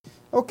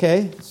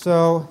Okay,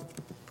 so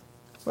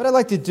what I'd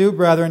like to do,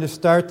 brethren, to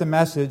start the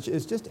message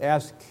is just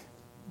ask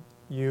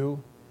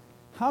you,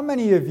 how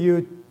many of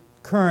you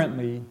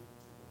currently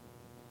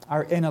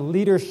are in a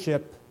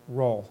leadership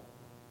role?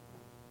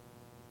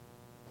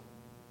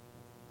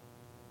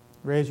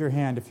 Raise your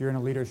hand if you're in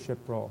a leadership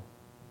role.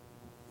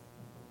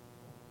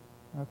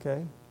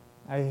 Okay.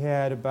 I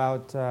had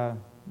about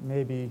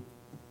maybe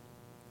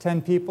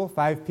 10 people,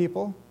 5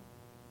 people.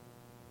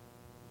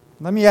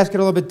 Let me ask it a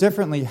little bit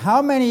differently.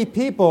 How many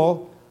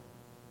people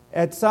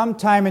at some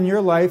time in your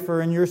life or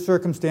in your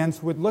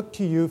circumstance would look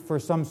to you for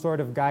some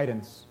sort of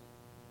guidance?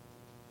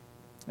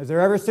 Is there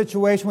ever a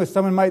situation where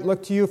someone might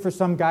look to you for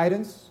some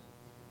guidance?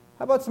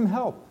 How about some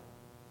help?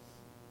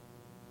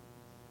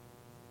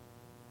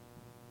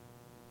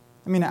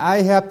 I mean,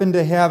 I happen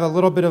to have a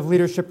little bit of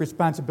leadership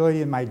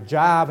responsibility in my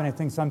job, and I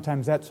think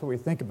sometimes that's what we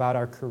think about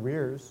our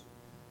careers.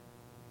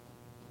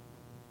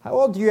 How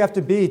old do you have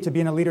to be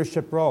in a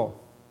leadership role?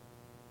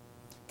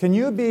 Can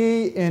you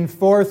be in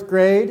 4th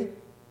grade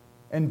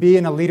and be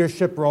in a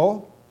leadership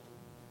role?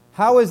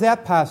 How is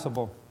that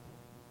possible?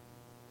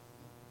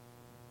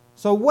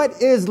 So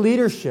what is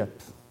leadership?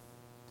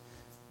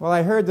 Well,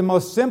 I heard the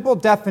most simple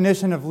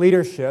definition of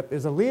leadership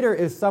is a leader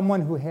is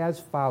someone who has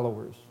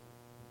followers.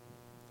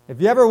 If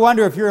you ever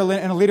wonder if you're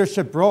in a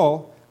leadership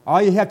role, all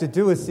you have to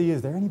do is see,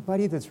 is there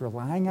anybody that's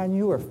relying on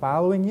you or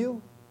following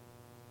you?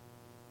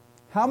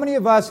 How many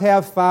of us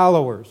have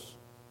followers?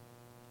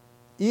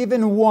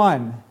 Even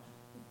one.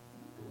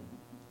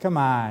 Come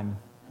on.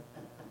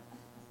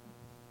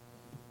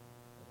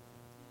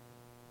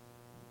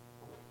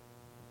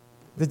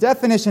 The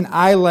definition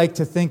I like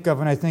to think of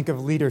when I think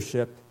of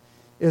leadership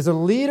is a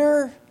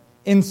leader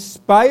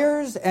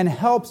inspires and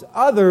helps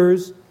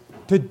others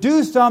to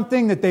do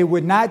something that they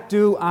would not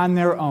do on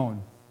their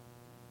own.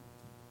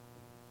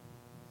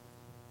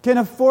 Can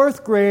a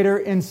 4th grader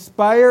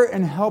inspire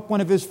and help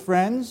one of his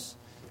friends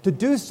to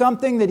do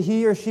something that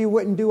he or she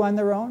wouldn't do on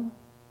their own?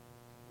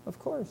 Of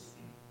course.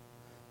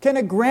 Can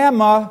a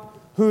grandma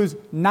who's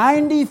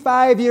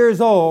 95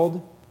 years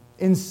old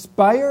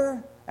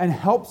inspire and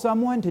help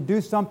someone to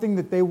do something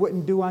that they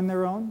wouldn't do on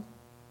their own?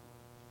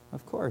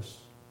 Of course.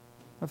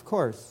 Of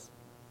course.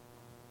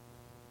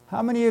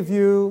 How many of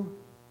you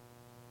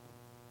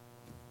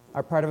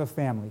are part of a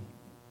family?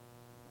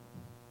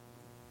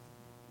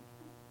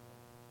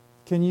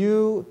 Can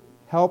you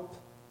help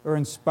or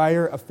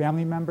inspire a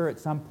family member at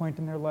some point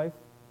in their life?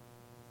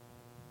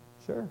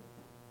 Sure.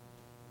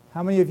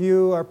 How many of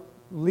you are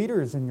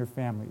leaders in your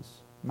families,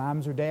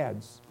 moms or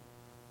dads?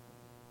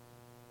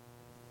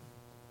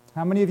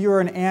 How many of you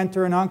are an aunt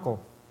or an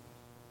uncle?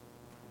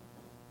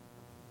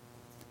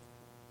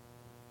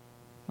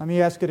 Let me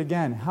ask it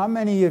again. How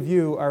many of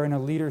you are in a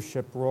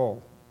leadership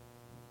role?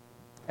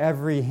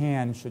 Every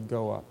hand should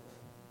go up.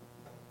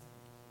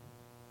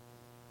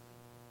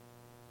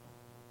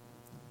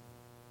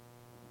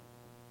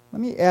 Let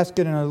me ask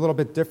it in a little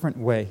bit different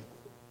way.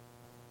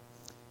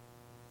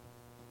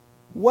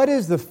 What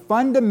is the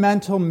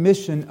fundamental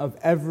mission of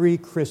every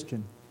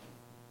Christian?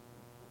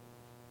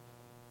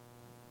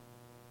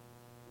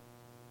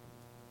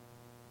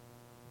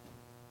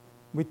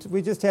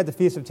 We just had the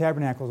Feast of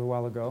Tabernacles a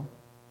while ago.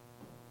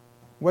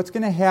 What's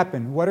going to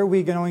happen? What are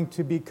we going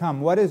to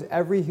become? What is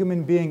every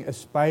human being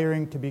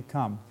aspiring to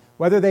become?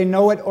 Whether they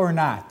know it or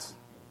not.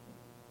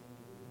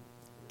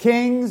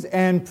 Kings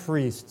and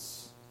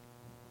priests.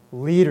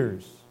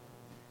 Leaders.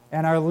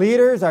 And our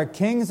leaders, our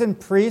kings and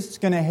priests,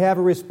 going to have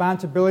a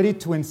responsibility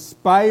to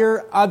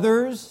inspire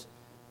others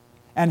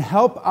and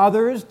help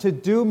others to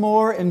do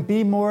more and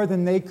be more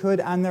than they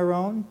could on their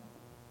own?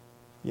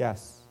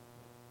 Yes.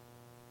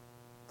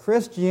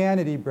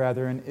 Christianity,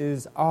 brethren,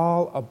 is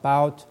all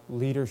about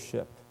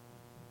leadership.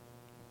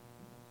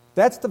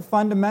 That's the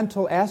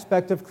fundamental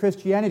aspect of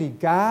Christianity.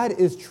 God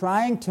is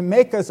trying to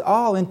make us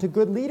all into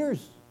good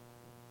leaders.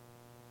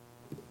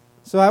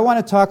 So I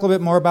want to talk a little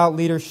bit more about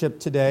leadership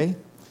today.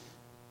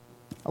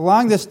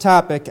 Along this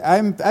topic,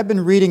 I've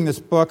been reading this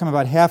book. I'm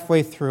about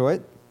halfway through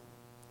it.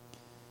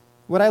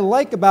 What I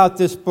like about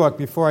this book,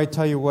 before I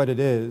tell you what it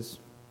is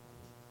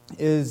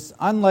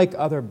unlike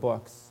other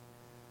books,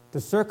 the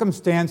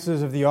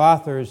circumstances of the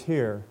authors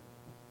here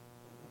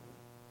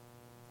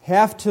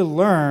have to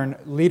learn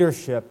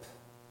leadership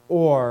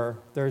or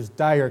there's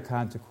dire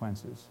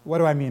consequences. What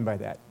do I mean by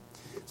that?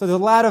 So there's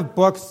a lot of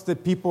books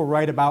that people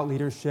write about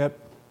leadership,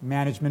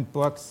 management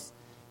books.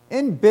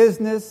 In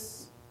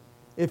business,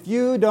 if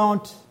you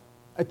don't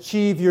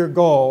achieve your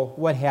goal,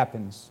 what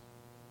happens?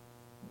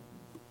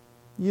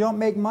 You don't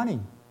make money.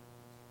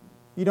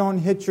 You don't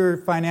hit your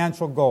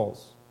financial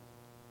goals.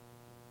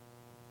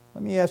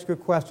 Let me ask you a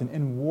question.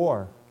 In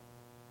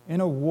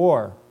a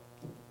war,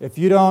 if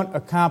you don't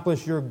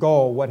accomplish your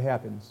goal, what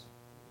happens?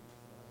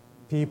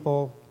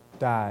 People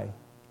die.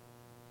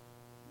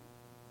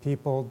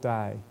 People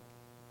die.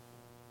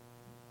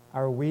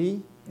 Are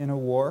we in a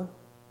war?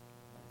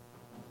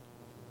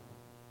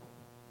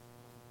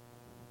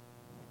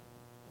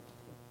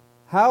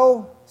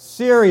 How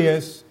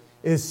serious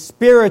is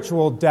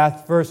spiritual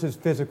death versus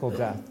physical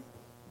death?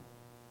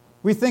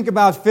 We think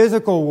about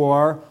physical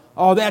war.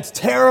 Oh, that's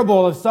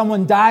terrible if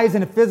someone dies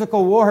in a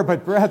physical war.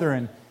 But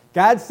brethren,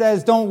 God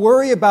says, don't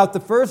worry about the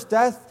first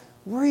death.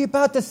 Worry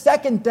about the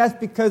second death,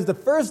 because the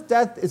first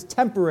death is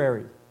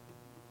temporary.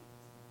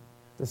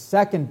 The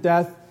second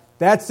death,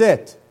 that's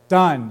it.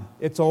 Done.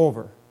 It's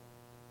over.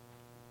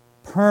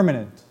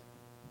 Permanent.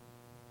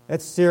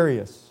 That's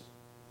serious.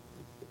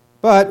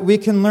 But we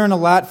can learn a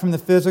lot from the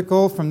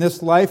physical, from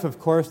this life, of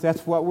course.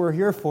 That's what we're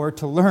here for,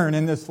 to learn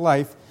in this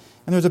life.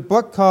 And there's a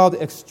book called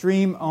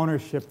Extreme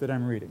Ownership that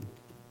I'm reading.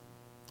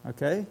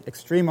 Okay?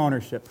 Extreme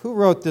Ownership. Who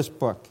wrote this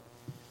book?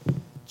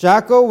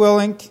 Jocko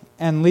Willink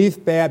and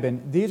Leif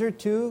Babin. These are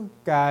two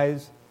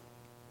guys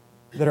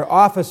that are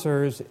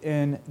officers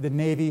in the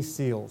Navy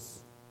SEALs.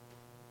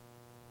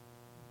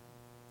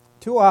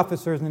 Two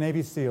officers in the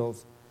Navy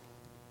SEALs.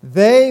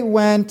 They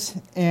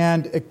went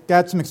and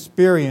got some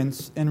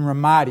experience in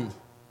Ramadi,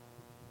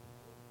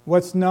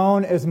 what's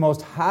known as the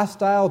most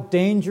hostile,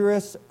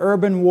 dangerous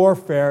urban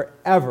warfare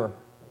ever.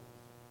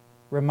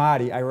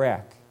 Ramadi,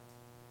 Iraq.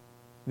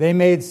 They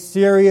made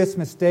serious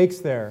mistakes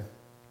there.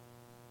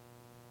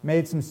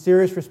 Made some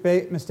serious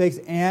mistakes,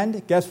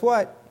 and guess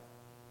what?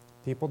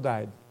 People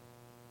died.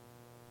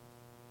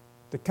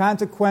 The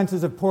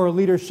consequences of poor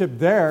leadership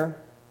there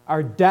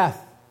are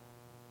death.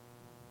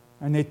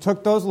 And they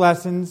took those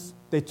lessons,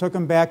 they took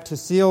them back to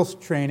SEALs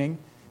training,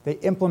 they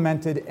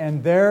implemented,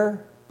 and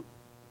their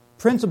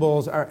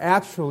principles are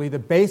actually the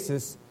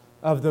basis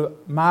of the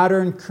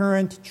modern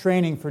current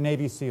training for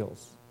Navy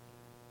SEALs.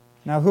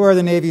 Now, who are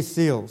the Navy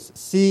SEALs?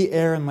 Sea,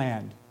 air, and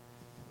land.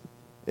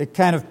 It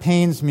kind of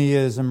pains me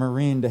as a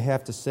Marine to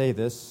have to say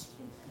this,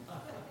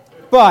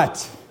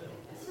 but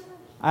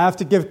I have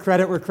to give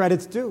credit where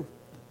credit's due.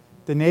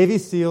 The Navy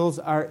SEALs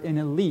are an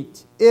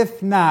elite,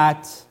 if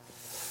not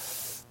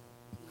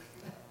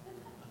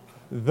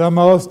the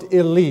most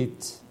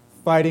elite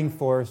fighting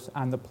force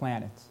on the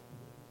planet.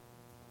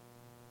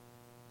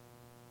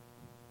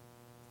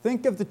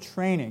 Think of the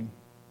training.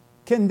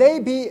 Can they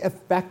be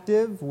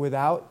effective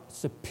without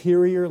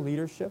superior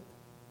leadership?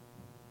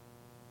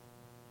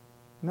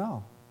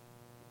 No.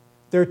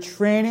 Their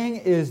training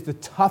is the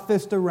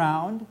toughest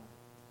around.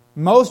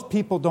 Most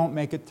people don't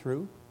make it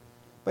through.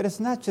 But it's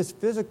not just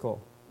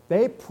physical.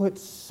 They put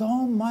so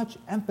much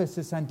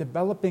emphasis on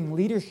developing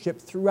leadership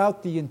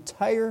throughout the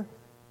entire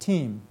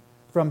team,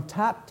 from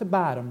top to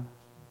bottom,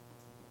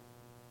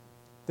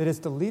 that it's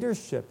the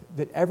leadership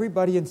that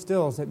everybody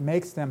instills that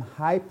makes them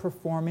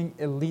high-performing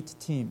elite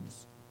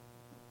teams.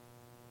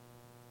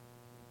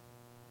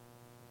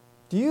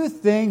 Do you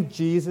think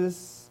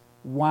Jesus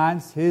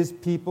wants his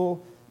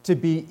people to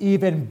be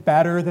even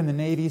better than the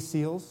Navy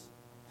SEALs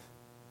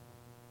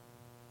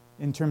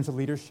in terms of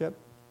leadership?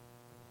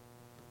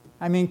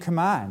 I mean, come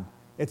on.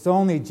 It's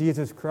only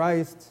Jesus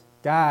Christ,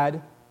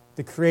 God,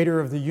 the creator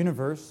of the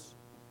universe.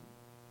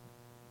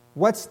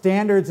 What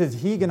standards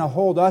is he going to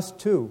hold us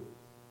to?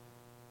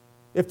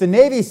 If the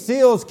Navy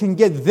SEALs can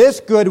get this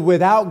good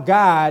without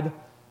God,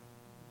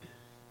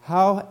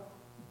 how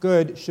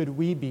good should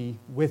we be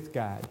with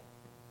God?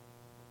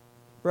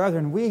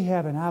 Brethren, we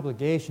have an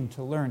obligation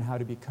to learn how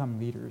to become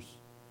leaders.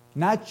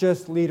 Not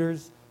just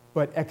leaders,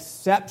 but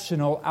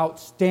exceptional,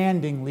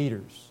 outstanding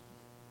leaders.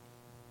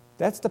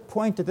 That's the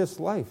point of this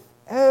life.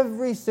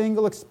 Every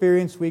single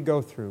experience we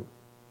go through,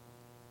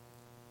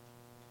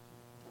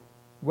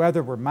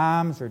 whether we're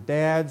moms or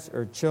dads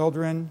or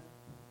children,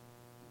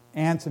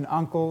 aunts and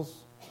uncles,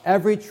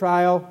 every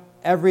trial,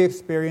 every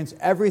experience,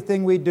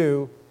 everything we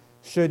do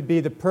should be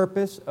the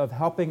purpose of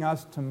helping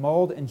us to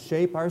mold and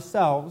shape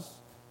ourselves,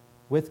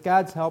 with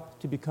God's help,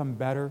 to become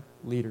better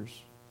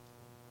leaders.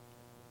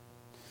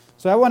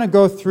 So I want to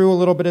go through a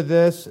little bit of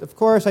this. Of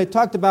course, I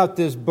talked about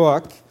this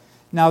book.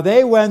 Now,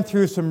 they went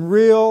through some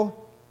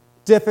real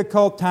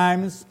difficult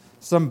times,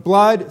 some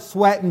blood,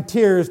 sweat, and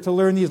tears to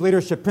learn these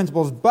leadership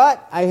principles.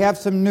 But I have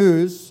some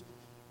news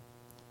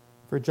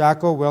for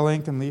Jocko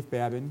Willink and Leif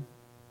Babin.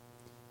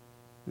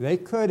 They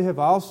could have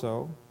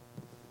also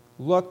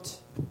looked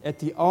at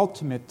the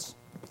ultimate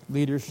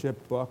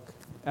leadership book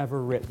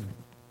ever written.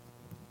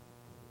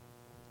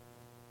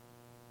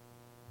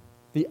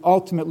 The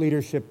ultimate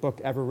leadership book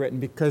ever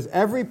written, because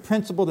every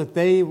principle that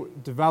they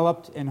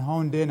developed and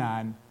honed in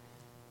on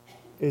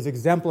is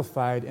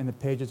exemplified in the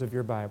pages of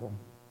your Bible.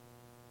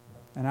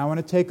 And I want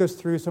to take us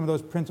through some of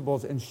those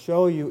principles and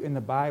show you in the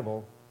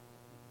Bible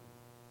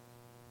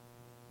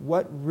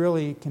what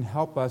really can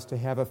help us to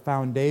have a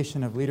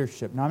foundation of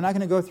leadership. Now, I'm not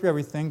going to go through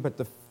everything, but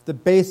the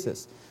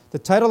basis. The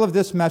title of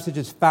this message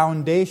is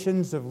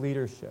Foundations of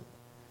Leadership.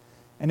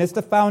 And it's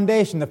the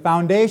foundation. The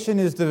foundation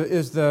is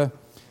the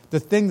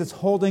thing that's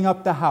holding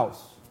up the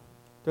house.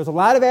 There's a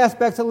lot of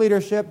aspects of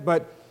leadership,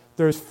 but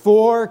there's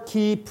 4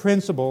 key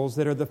principles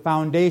that are the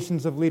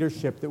foundations of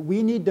leadership that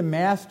we need to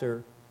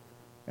master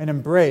and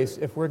embrace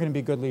if we're going to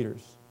be good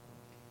leaders.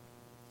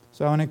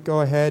 So I want to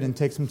go ahead and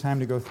take some time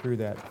to go through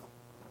that.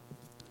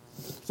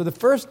 So the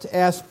first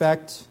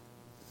aspect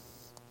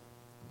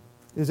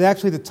is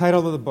actually the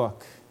title of the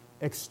book,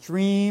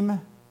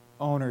 Extreme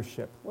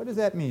Ownership. What does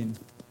that mean?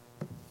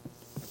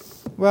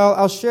 Well,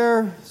 I'll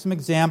share some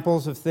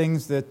examples of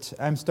things that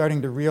I'm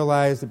starting to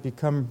realize that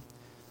become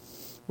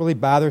really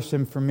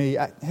bothersome for me.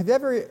 Have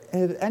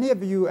any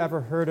of you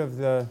ever heard of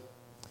a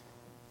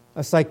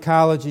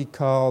psychology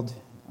called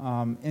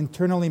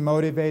internally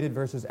motivated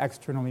versus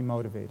externally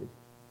motivated?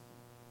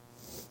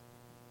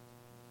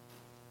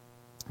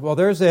 Well,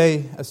 there's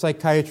a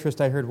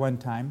psychiatrist I heard one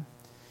time,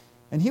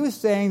 and he was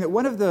saying that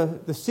one of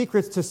the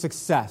secrets to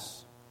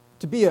success,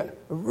 to be a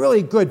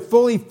really good,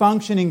 fully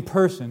functioning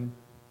person,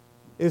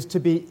 is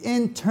to be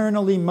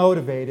internally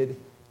motivated,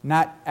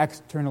 not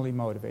externally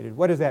motivated.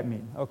 What does that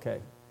mean? Okay.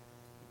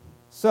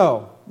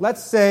 So,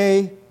 let's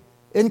say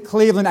in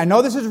Cleveland, I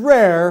know this is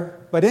rare,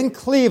 but in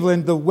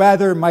Cleveland, the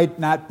weather might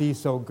not be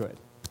so good.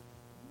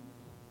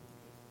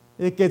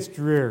 It gets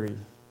dreary.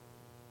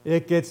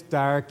 It gets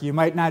dark. You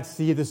might not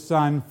see the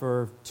sun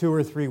for 2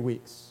 or 3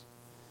 weeks.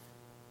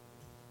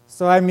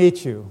 So I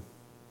meet you.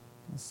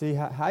 See,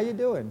 how you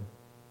doing?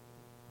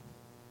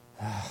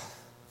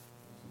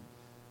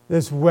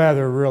 This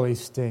weather really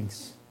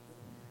stinks.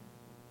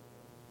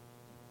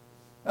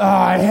 Oh,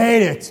 I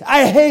hate it.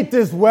 I hate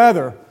this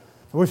weather.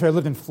 I wish I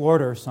lived in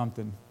Florida or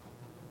something.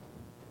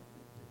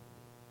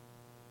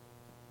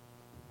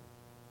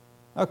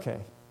 Okay.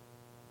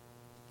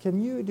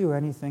 Can you do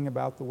anything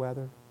about the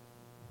weather?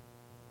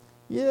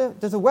 Yeah.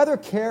 Does the weather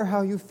care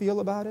how you feel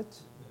about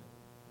it?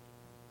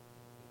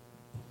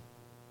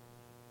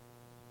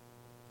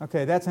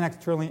 Okay, that's an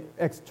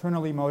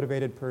externally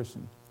motivated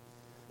person.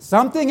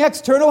 Something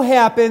external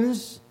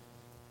happens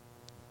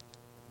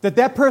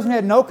that person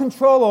had no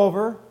control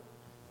over,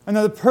 and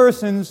the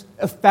person's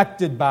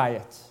affected by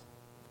it.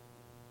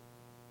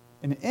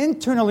 An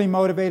internally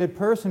motivated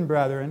person,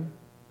 brethren,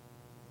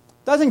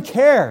 doesn't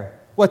care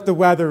what the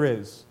weather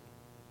is.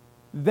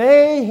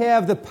 They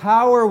have the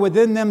power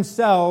within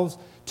themselves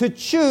to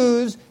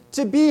choose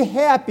to be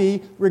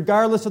happy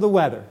regardless of the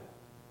weather.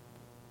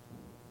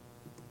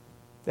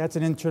 That's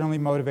an internally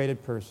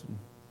motivated person.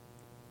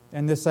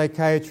 And this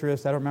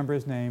psychiatrist, I don't remember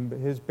his name, but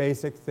his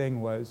basic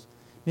thing was,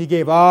 he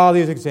gave all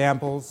these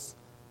examples,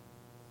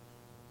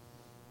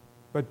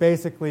 but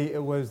basically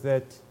it was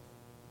that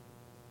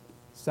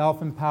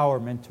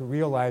self-empowerment to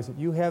realize that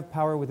you have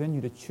power within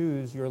you to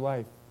choose your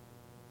life.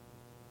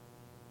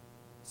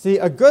 See,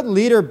 a good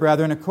leader,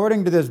 brethren,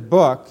 according to this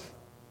book,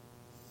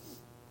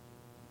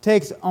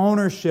 takes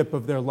ownership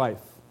of their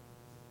life,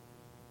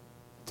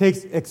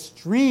 takes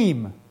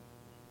extreme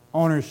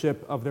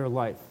ownership of their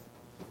life.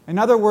 In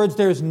other words,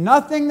 there's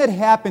nothing that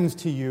happens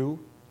to you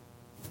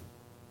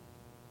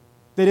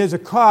that is a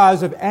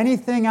cause of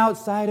anything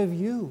outside of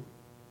you.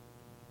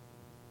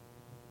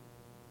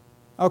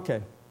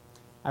 Okay,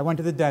 I went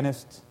to the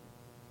dentist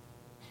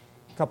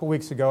a couple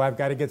weeks ago. I've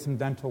got to get some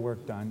dental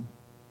work done.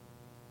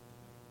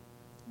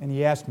 And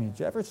he asked me,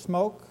 did you ever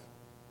smoke?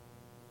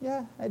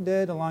 Yeah, I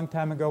did a long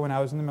time ago when I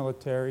was in the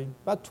military,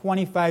 about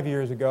 25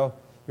 years ago.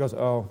 He goes,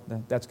 oh,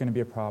 that's going to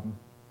be a problem.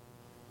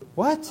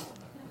 What?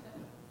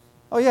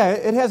 Oh, yeah,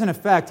 it has an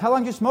effect. How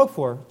long did you smoke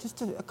for?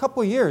 Just a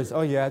couple of years.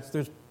 Oh, yeah,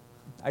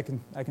 I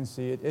can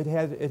see it. It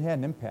had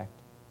an impact.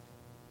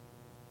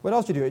 What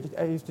else did you do?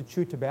 I used to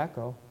chew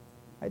tobacco.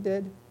 I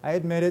did. I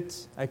admit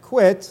it. I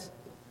quit.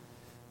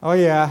 Oh,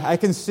 yeah, I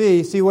can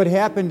see. See, what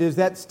happened is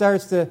that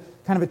starts to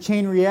kind of a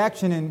chain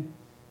reaction,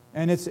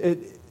 and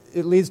it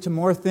leads to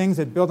more things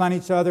that build on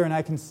each other, and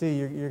I can see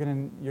you're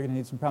going to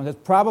need some problems.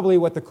 That's probably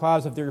what the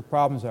cause of your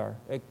problems are.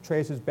 It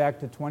traces back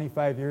to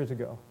 25 years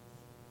ago.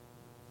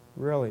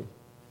 Really?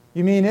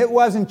 You mean it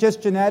wasn't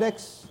just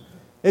genetics?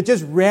 It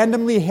just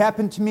randomly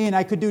happened to me and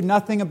I could do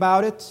nothing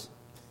about it?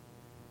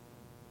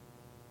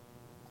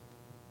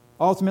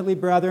 Ultimately,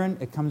 brethren,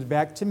 it comes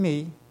back to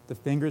me. The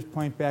fingers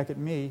point back at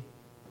me.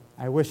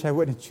 I wish I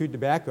wouldn't have chewed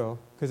tobacco,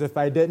 because if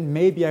I didn't,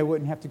 maybe I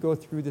wouldn't have to go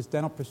through this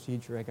dental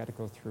procedure I got to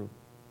go through.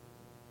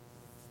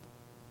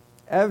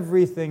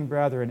 Everything,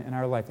 brethren, in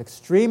our life,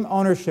 extreme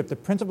ownership, the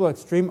principle of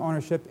extreme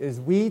ownership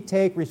is we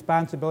take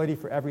responsibility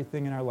for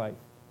everything in our life,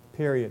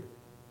 period.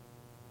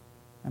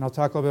 And I'll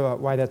talk a little bit about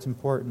why that's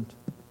important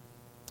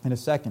in a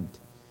second.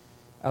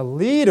 A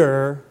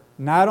leader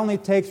not only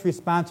takes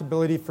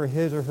responsibility for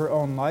his or her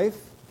own life,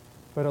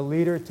 but a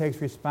leader takes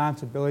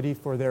responsibility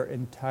for their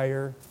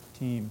entire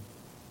team,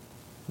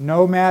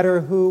 no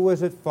matter who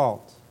was at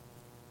fault.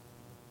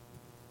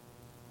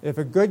 If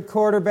a good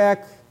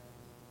quarterback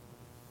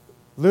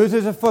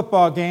loses a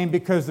football game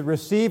because the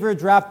receiver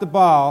dropped the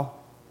ball,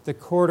 the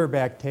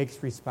quarterback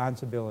takes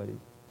responsibility.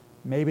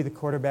 Maybe the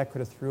quarterback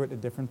could have threw it a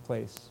different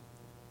place.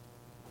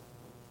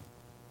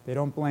 They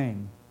don't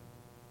blame.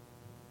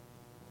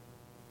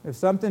 If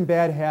something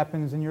bad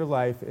happens in your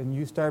life and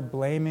you start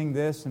blaming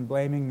this and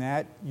blaming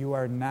that, you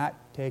are not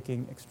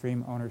taking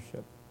extreme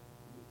ownership.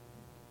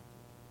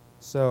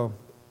 So,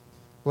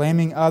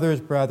 blaming others,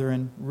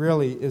 brethren,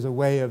 really is a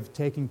way of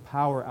taking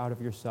power out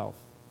of yourself.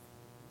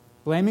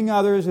 Blaming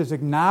others is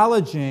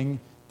acknowledging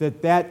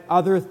that that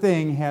other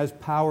thing has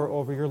power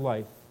over your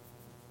life.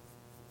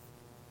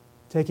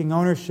 Taking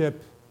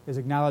ownership is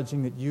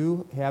acknowledging that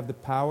you have the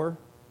power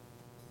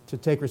to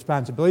take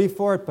responsibility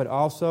for it, but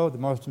also, the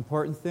most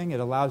important thing,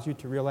 it allows you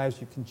to realize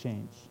you can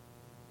change.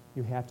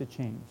 You have to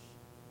change.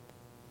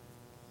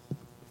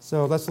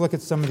 So let's look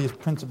at some of these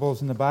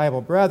principles in the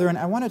Bible. Brethren,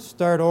 I want to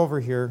start over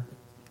here.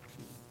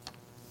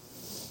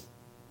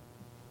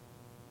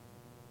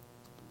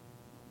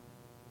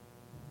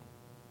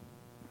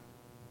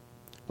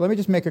 Let me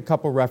just make a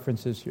couple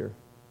references here.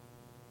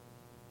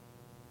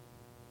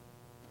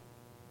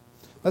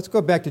 Let's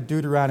go back to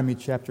Deuteronomy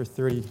chapter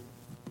 30.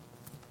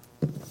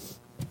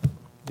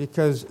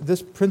 Because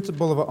this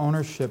principle of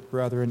ownership,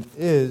 brethren,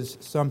 is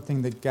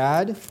something that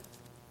God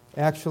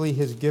actually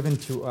has given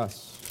to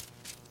us.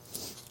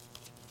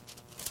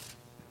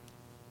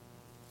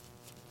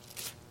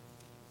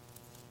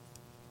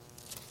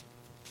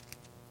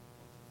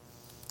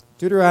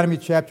 Deuteronomy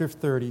chapter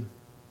 30.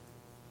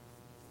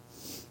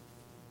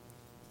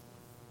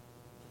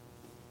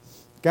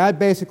 God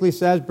basically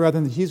says,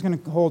 brethren, that He's going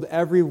to hold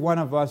every one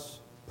of us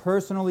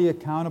personally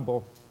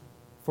accountable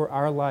for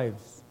our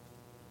lives.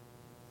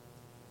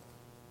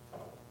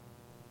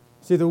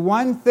 See, the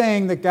one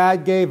thing that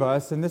God gave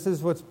us, and this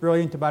is what's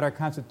brilliant about our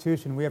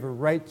Constitution, we have a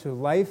right to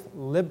life,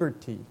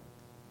 liberty,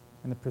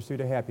 and the pursuit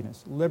of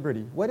happiness.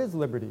 Liberty. What is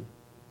liberty?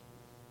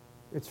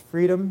 It's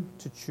freedom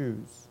to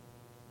choose.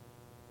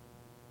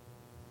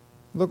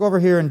 Look over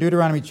here in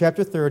Deuteronomy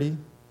chapter 30,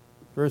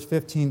 verse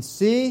 15.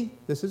 See,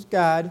 this is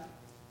God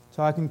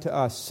talking to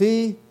us.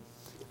 See,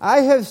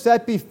 I have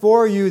set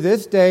before you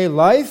this day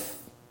life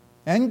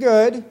and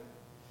good,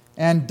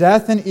 and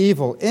death and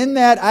evil. In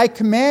that I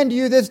command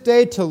you this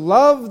day to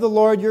love the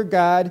Lord your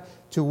God,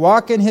 to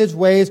walk in His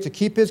ways, to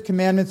keep His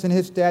commandments and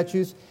His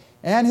statutes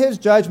and His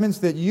judgments,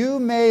 that you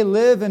may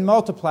live and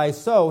multiply.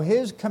 So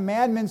His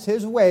commandments,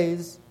 His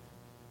ways,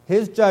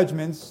 His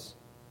judgments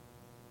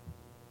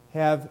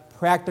have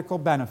practical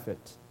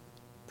benefit,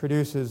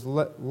 produces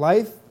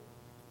life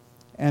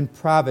and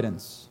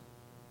providence,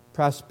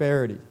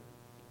 prosperity.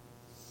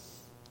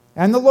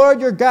 And the Lord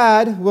your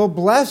God will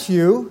bless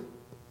you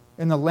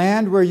in the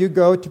land where you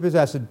go to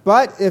possess it.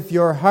 But if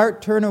your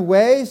heart turn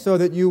away so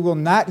that you will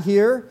not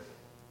hear,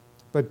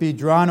 but be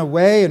drawn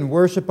away and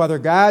worship other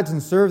gods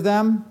and serve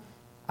them,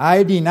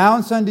 I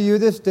denounce unto you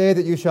this day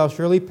that you shall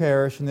surely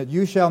perish, and that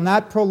you shall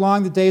not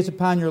prolong the days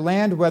upon your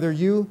land, whether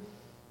you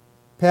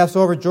pass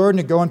over Jordan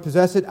to go and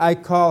possess it. I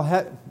call,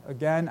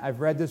 again, I've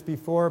read this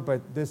before,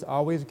 but this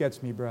always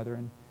gets me,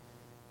 brethren.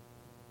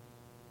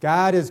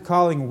 God is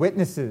calling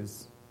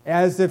witnesses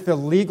as if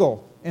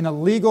illegal, in a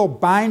legal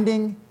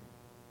binding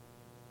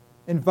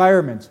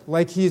environment,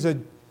 like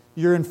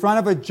you're in front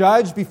of a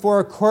judge before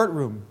a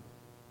courtroom.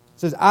 It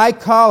says, I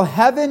call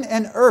heaven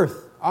and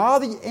earth, all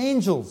the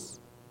angels,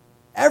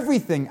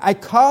 everything. I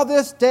call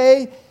this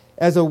day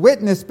as a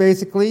witness,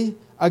 basically,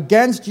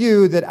 against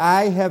you that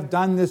I have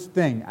done this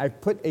thing.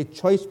 I've put a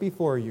choice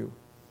before you.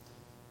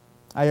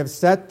 I have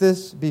set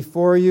this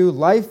before you,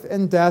 life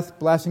and death,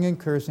 blessing and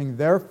cursing.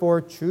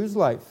 Therefore, choose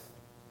life,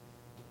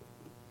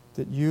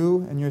 that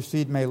you and your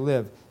seed may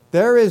live.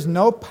 There is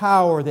no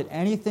power that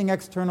anything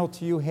external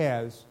to you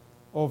has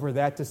over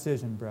that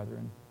decision,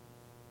 brethren.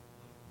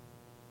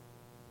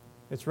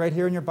 It's right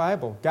here in your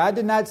Bible. God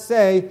did not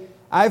say,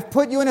 I've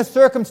put you in a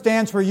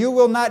circumstance where you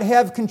will not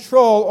have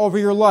control over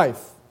your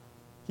life.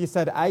 He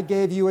said, I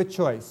gave you a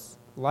choice,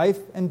 life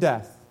and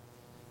death.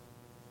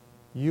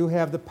 You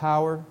have the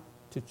power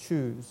to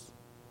choose.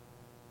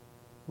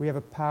 We have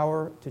a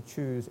power to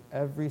choose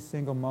every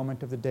single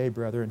moment of the day,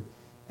 brethren.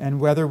 And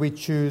whether we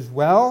choose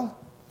well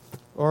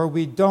or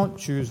we don't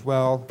choose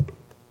well,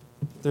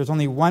 there's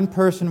only one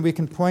person we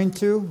can point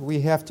to.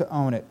 We have to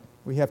own it.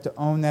 We have to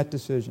own that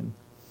decision.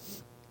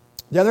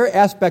 The other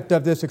aspect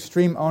of this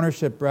extreme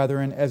ownership,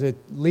 brethren, as a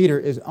leader,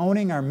 is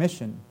owning our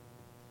mission.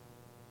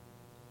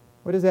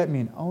 What does that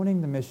mean?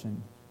 Owning the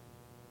mission.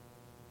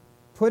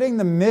 Putting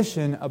the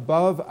mission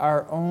above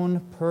our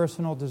own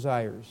personal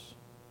desires.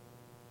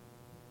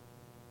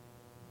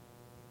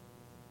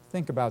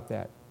 Think about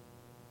that.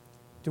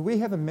 Do we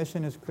have a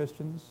mission as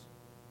Christians?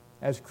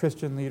 As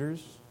Christian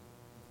leaders?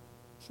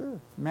 Sure.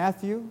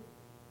 Matthew,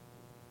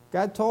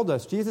 God told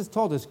us, Jesus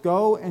told us,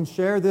 go and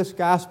share this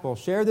gospel,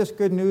 share this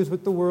good news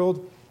with the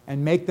world,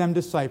 and make them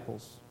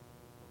disciples.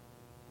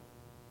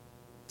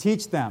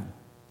 Teach them.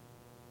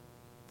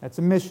 That's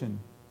a mission.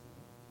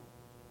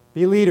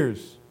 Be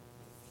leaders.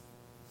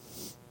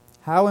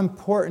 How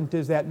important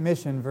is that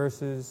mission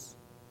versus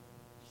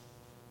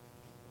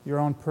your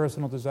own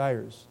personal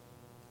desires?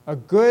 A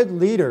good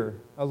leader,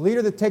 a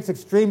leader that takes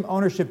extreme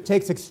ownership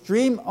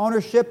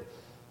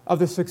of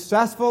the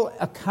successful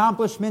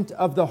accomplishment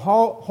of the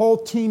whole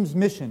team's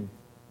mission.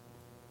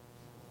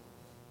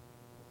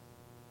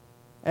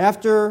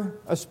 After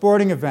a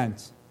sporting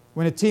event,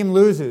 when a team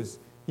loses,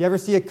 you ever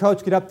see a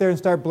coach get up there and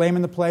start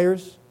blaming the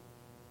players?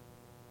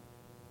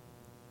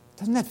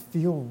 Doesn't that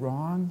feel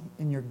wrong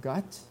in your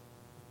gut?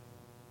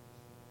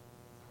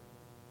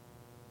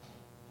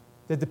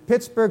 Did the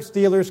Pittsburgh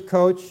Steelers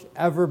coach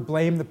ever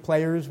blame the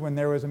players when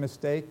there was a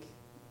mistake?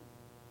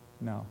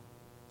 No.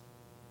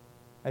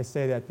 I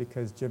say that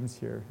because Jim's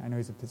here. I know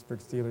he's a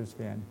Pittsburgh Steelers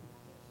fan.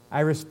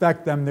 I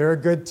respect them. They're a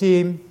good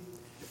team.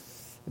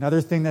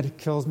 Another thing that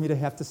kills me to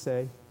have to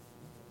say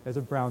as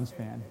a Browns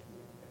fan.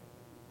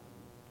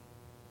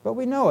 But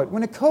we know it.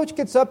 When a coach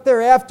gets up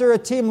there after a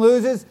team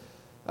loses,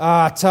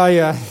 I tell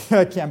you,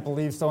 I can't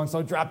believe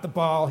so-and-so dropped the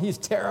ball. He's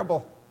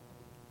terrible.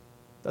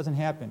 Doesn't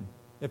happen.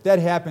 If that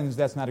happens,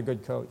 that's not a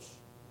good coach.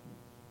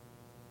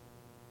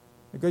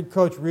 A good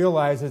coach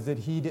realizes that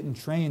he didn't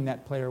train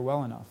that player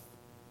well enough.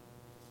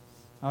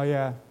 Oh,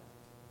 yeah.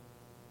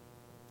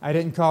 I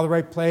didn't call the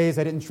right plays.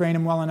 I didn't train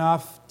him well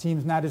enough.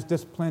 Team's not as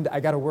disciplined. I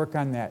got to work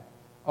on that.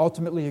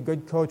 Ultimately, a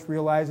good coach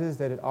realizes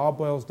that it all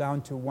boils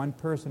down to one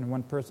person and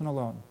one person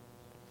alone,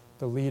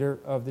 the leader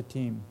of the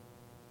team.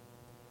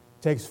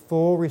 Takes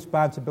full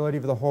responsibility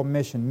for the whole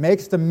mission.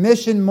 Makes the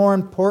mission more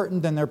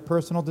important than their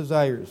personal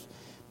desires.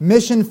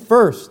 Mission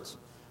first.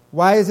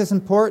 Why is this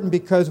important?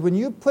 Because when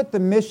you put the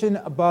mission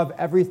above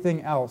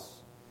everything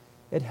else,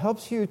 it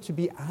helps you to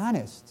be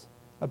honest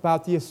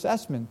about the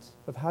assessment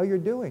of how you're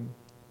doing.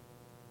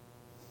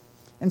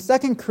 In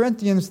 2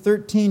 Corinthians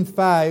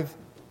 13:5,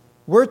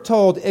 we're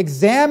told,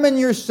 examine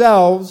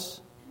yourselves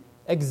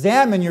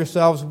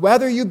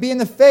whether you be in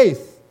the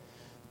faith.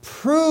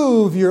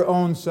 Prove your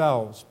own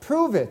selves.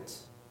 Prove it.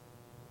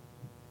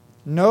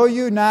 Know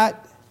you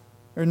not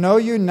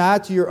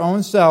to your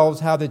own selves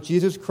how that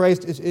Jesus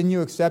Christ is in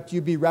you, except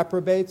you be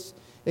reprobates?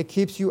 It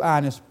keeps you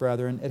honest,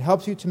 brethren. It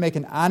helps you to make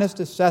an honest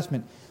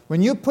assessment.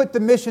 When you put the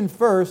mission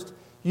first,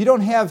 you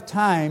don't have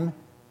time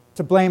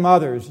to blame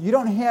others. You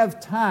don't have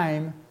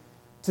time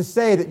to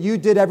say that you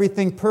did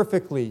everything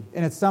perfectly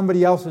and it's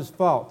somebody else's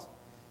fault.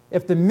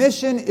 If the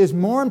mission is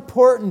more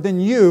important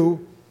than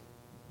you,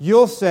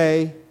 you'll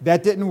say,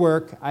 that didn't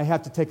work. I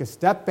have to take a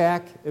step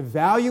back,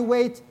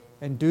 evaluate,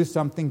 and do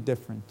something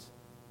different.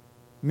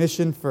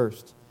 Mission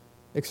first.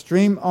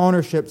 Extreme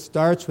ownership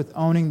starts with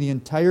owning the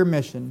entire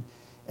mission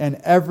and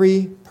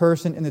every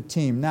person in the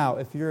team. Now,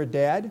 if you're a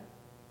dad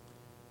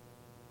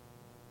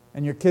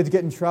and your kids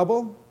get in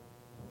trouble,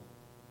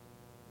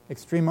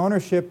 extreme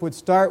ownership would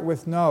start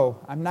with, no,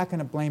 I'm not going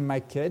to blame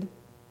my kid.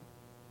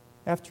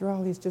 After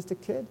all, he's just a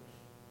kid.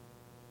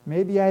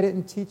 Maybe I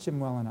didn't teach him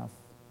well enough.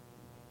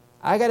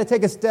 I got to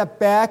take a step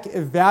back,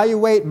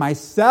 evaluate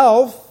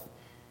myself,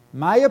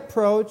 my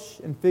approach,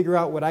 and figure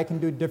out what I can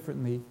do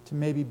differently to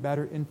maybe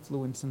better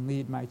influence and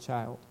lead my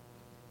child.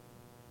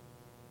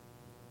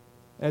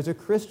 As a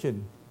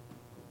Christian,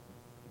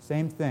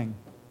 same thing.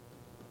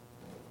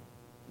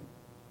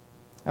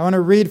 I want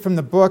to read from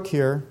the book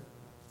here,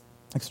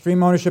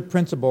 Extreme Ownership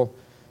Principle.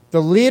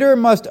 The leader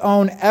must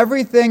own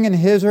everything in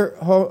his or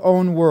her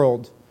own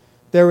world.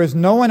 There is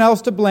no one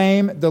else to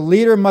blame. The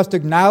leader must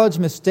acknowledge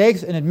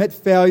mistakes and admit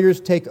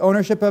failures, take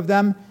ownership of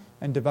them,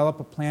 and develop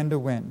a plan to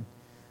win.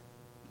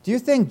 Do you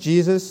think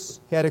Jesus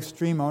had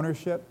extreme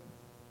ownership?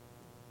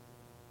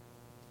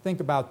 Think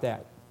about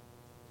that.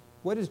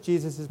 What is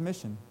Jesus'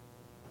 mission?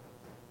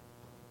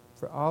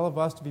 For all of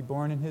us to be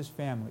born in his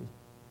family.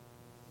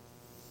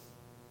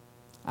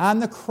 On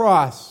the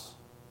cross,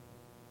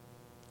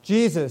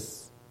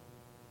 Jesus,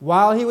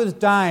 while he was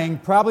dying,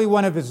 probably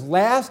one of his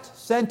last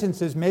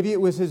sentences, maybe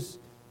it was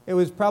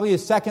probably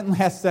his second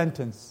last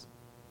sentence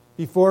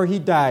before he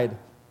died.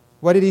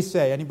 What did he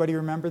say? Anybody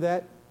remember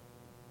that?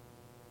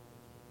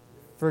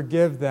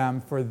 Forgive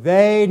them, for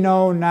they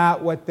know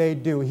not what they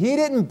do. He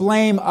didn't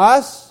blame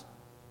us,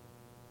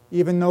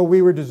 even though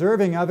we were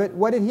deserving of it.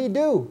 What did he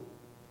do?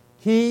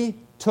 He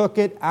took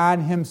it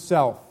on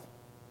himself.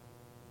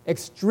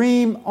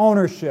 Extreme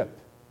ownership.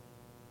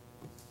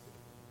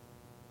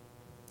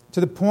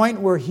 To the point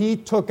where he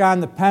took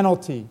on the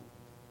penalty.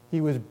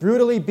 He was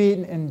brutally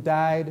beaten and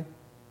died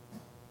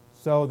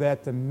so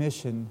that the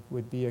mission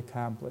would be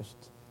accomplished.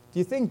 Do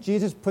you think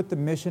Jesus put the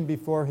mission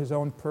before his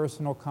own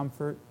personal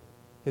comfort,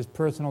 his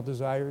personal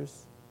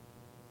desires?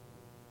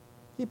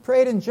 He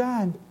prayed in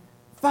John,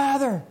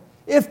 Father,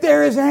 if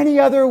there is any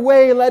other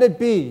way, let it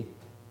be.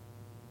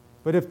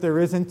 But if there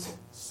isn't,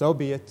 so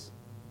be it.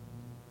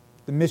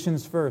 The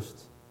mission's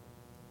first.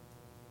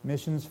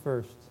 Mission's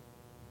first.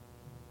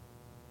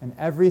 And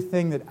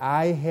everything that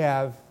I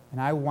have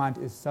and I want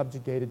is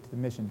subjugated to the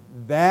mission.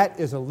 That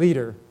is a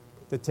leader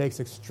that takes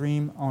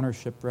extreme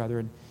ownership,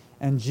 brethren.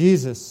 And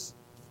Jesus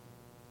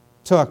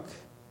took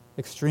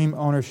extreme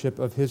ownership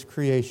of his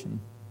creation.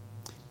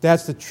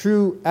 That's the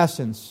true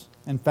essence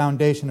and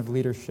foundation of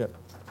leadership.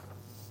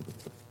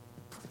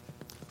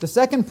 The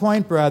second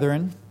point,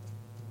 brethren,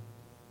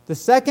 the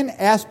second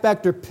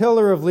aspect or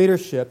pillar of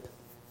leadership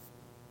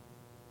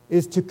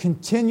is to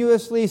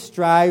continuously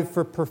strive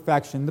for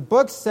perfection. The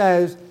book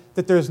says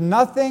that there's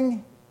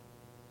nothing,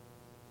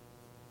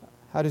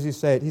 how does he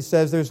say it? He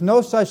says there's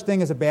no such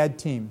thing as a bad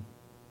team.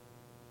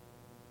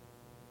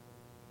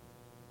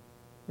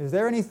 Is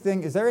there any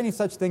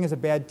such thing as a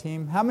bad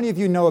team? How many of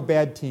you know a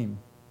bad team?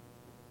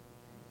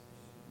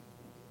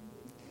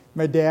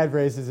 My dad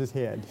raises his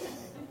hand.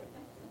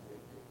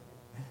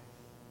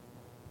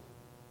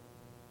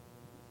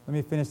 Let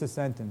me finish the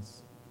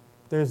sentence.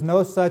 There's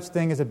no such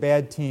thing as a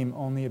bad team,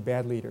 only a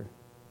bad leader.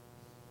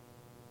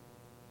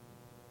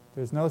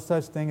 There's no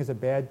such thing as a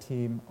bad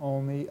team,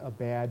 only a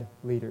bad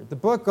leader. The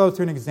book goes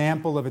through an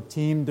example of a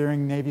team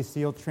during Navy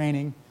SEAL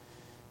training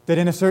that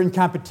in a certain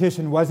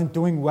competition wasn't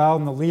doing well,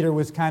 and the leader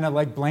was kind of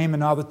like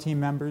blaming all the team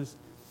members.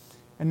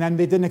 and then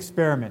they did an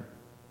experiment.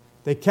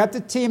 They kept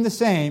the team the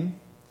same,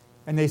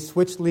 and they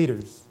switched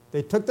leaders.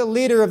 They took the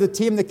leader of the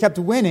team that kept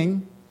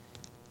winning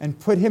and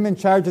put him in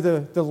charge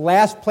of the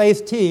last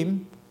place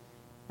team,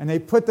 and they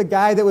put the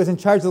guy that was in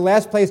charge of the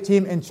last place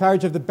team in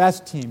charge of the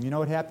best team. You know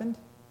what happened?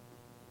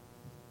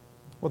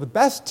 Well, the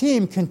best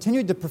team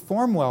continued to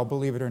perform well,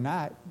 believe it or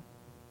not.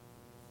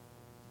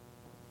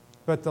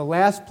 But the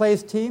last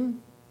place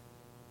team,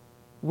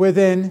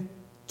 within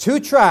 2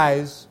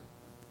 tries,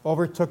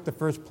 overtook the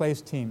first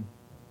place team.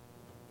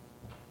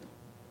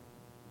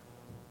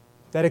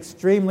 That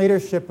extreme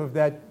leadership of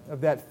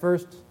that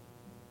first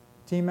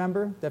team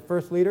member, that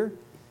first leader,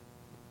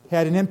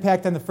 had an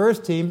impact on the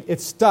first team.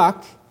 It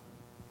stuck,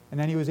 and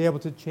then he was able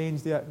to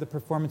change the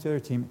performance of the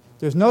other team.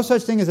 There's no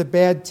such thing as a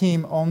bad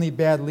team, only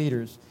bad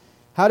leaders.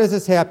 How does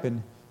this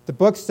happen? The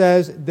book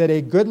says that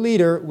a good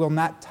leader will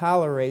not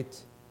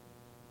tolerate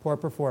poor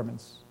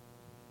performance.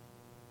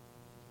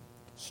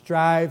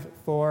 Strive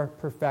for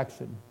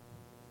perfection.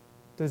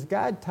 Does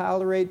God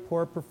tolerate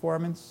poor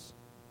performance?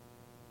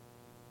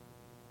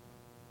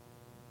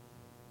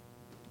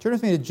 Turn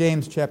with me to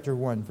James chapter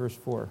 1, verse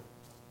 4.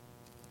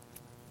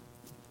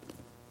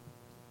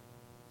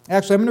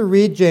 Actually, I'm going to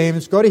read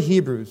James. Go to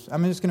Hebrews.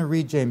 I'm just going to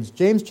read James.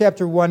 James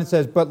chapter 1, it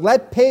says, "But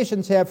let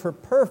patience have her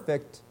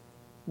perfect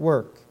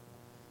work,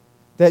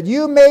 that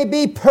you may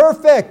be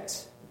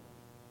perfect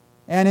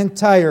and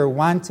entire,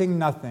 wanting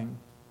nothing."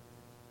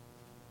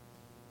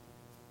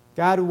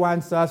 God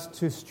wants us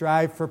to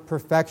strive for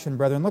perfection,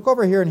 brethren. Look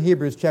over here in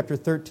Hebrews chapter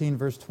 13,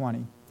 verse 20.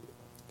 I'll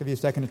give you a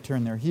second to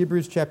turn there.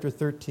 Hebrews chapter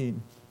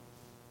 13.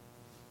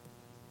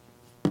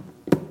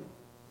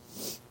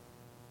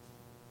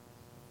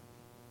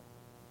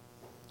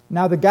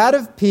 "Now the God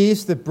of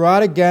peace that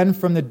brought again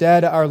from the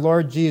dead our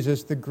Lord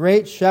Jesus, the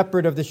great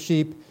shepherd of the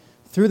sheep,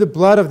 through the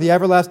blood of the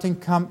everlasting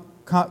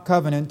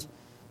covenant,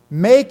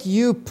 make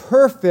you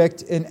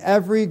perfect in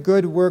every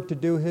good work to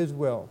do His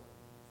will."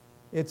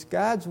 It's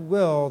God's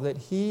will that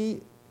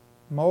He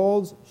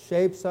molds,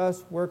 shapes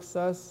us, works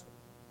us.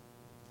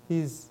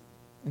 He's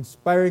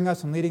inspiring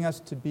us and leading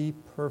us to be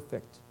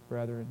perfect,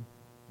 brethren.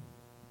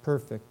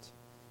 Perfect.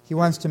 He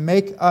wants to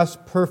make us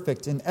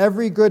perfect in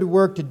every good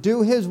work to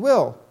do His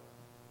will.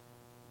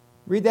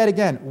 Read that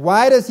again.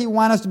 Why does He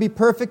want us to be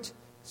perfect?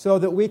 So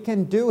that we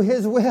can do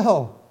His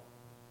will.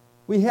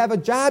 We have a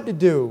job to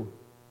do.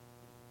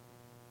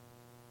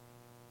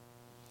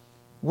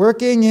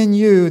 "Working in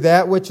you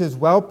that which is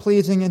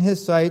well-pleasing in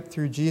His sight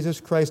through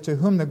Jesus Christ, to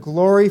whom the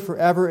glory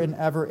forever and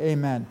ever.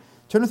 Amen."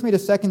 Turn with me to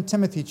 2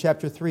 Timothy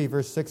chapter 3,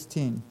 verse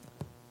 16.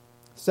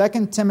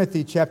 2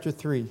 Timothy chapter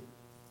 3,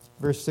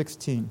 verse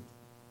 16.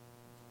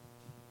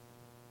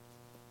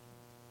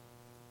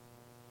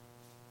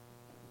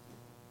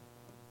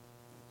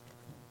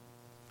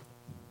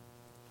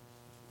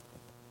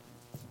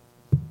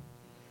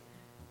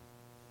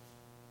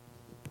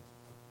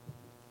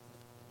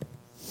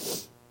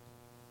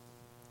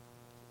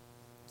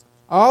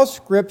 "All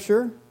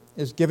Scripture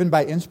is given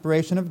by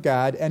inspiration of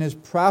God and is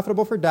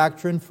profitable for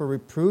doctrine, for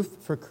reproof,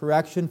 for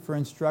correction, for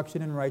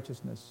instruction in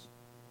righteousness."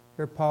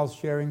 Here Paul's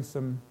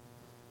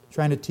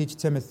trying to teach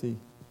Timothy.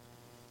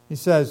 He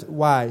says,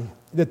 why?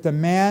 "That the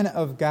man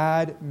of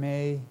God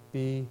may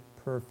be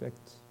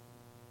perfect."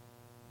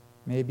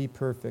 May be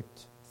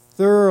perfect.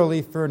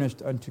 "Thoroughly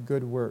furnished unto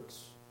good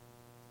works."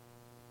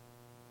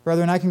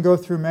 Brethren, I can go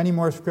through many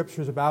more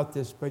scriptures about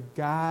this, but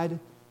God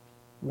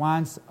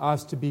wants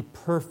us to be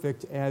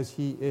perfect as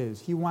He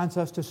is. He wants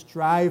us to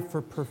strive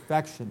for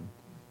perfection.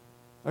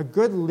 A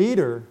good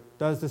leader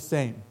does the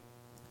same.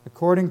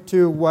 According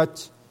to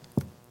what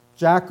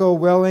Jocko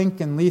Willink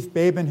and Leif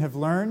Babin have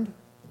learned,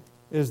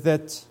 is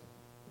that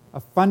a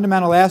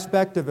fundamental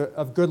aspect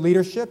of good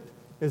leadership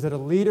is that a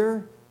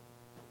leader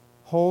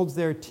holds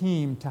their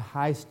team to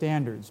high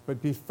standards. But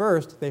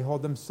first, they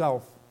hold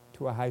themselves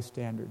to a high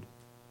standard.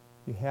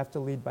 You have to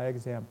lead by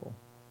example.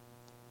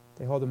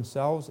 They hold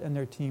themselves and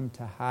their team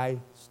to high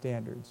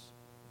standards.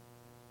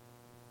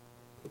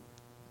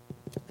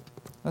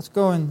 Let's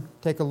go and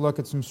take a look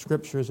at some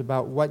scriptures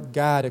about what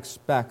God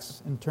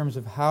expects in terms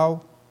of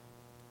how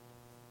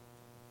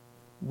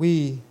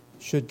we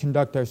should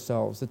conduct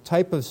ourselves, the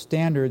type of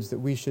standards that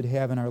we should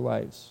have in our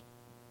lives.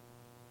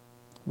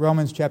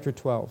 Romans chapter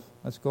 12.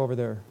 Let's go over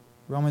there.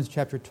 Romans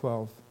chapter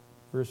 12,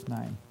 verse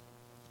 9.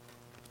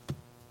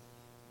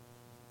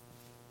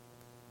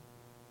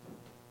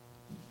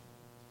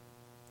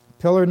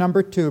 Pillar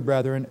number 2,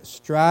 brethren,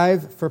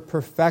 strive for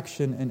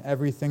perfection in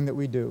everything that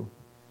we do.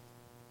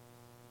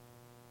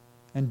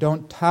 And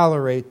don't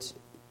tolerate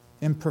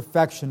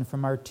imperfection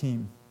from our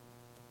team.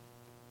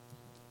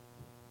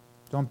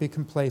 Don't be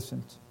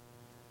complacent.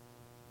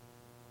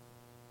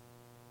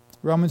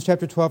 Romans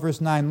chapter 12,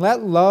 verse 9.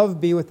 "Let love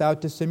be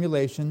without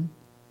dissimulation.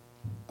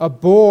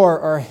 Abhor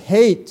or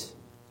hate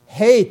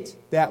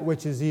that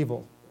which is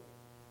evil."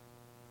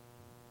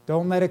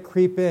 Don't let it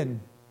creep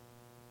in.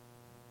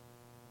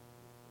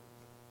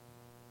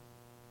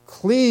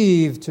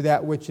 Cleave to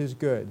that which is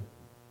good.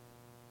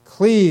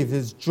 Cleave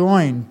is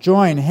join.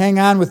 Hang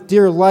on with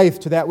dear life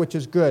to that which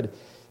is good.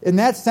 In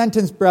that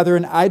sentence,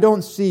 brethren, I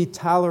don't see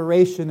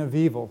toleration of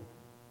evil.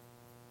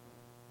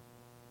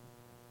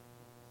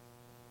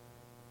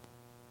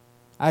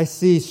 I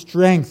see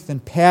strength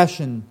and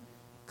passion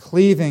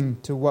cleaving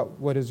to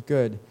what is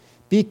good.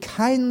 Be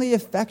kindly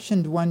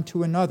affectioned one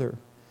to another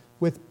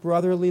with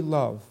brotherly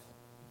love,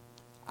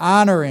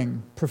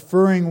 honoring,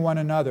 preferring one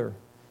another.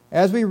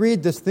 As we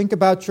read this, think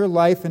about your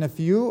life, and if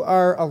you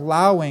are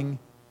allowing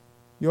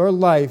your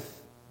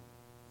life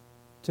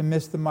to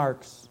miss the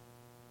marks,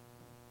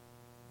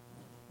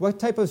 what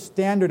type of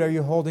standard are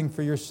you holding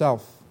for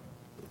yourself?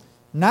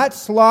 Not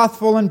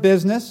slothful in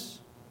business.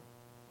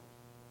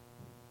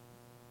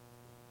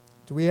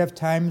 Do we have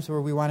times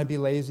where we want to be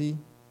lazy,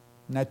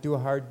 not do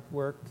hard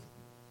work,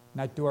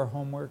 not do our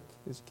homework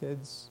as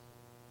kids,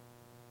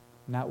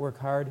 not work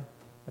hard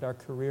at our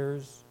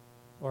careers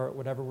or at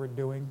whatever we're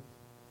doing,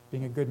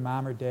 being a good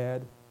mom or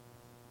dad,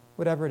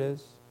 whatever it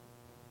is?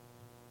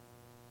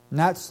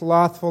 Not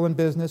slothful in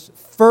business,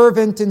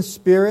 fervent in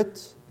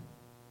spirit.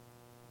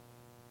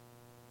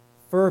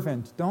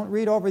 Fervent. Don't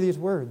read over these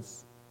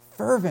words.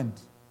 Fervent.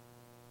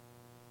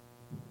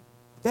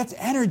 That's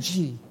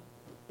energy.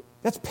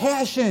 That's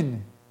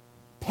passion.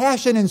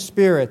 Passion in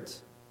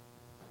spirit.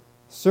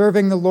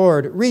 Serving the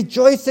Lord.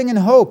 Rejoicing in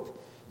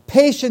hope.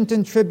 Patient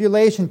in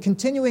tribulation.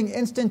 Continuing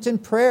instant in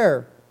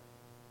prayer.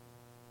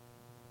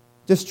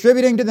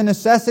 Distributing to the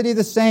necessity of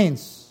the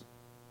saints.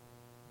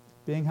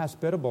 Being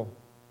hospitable.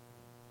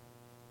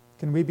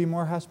 Can we be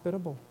more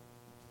hospitable?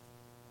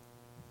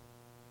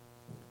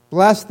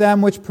 Bless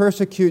them which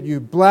persecute you.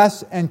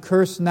 Bless and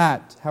curse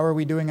not. How are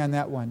we doing on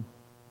that one?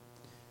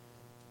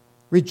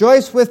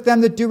 Rejoice with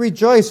them that do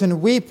rejoice,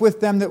 and weep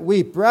with them that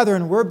weep.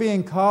 Brethren, we're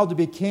being called to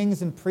be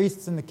kings and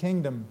priests in the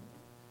kingdom.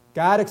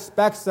 God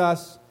expects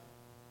us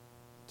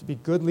to be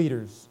good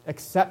leaders,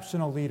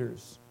 exceptional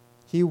leaders.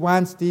 He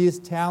wants these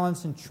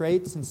talents and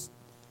traits and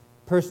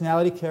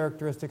personality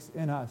characteristics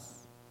in us.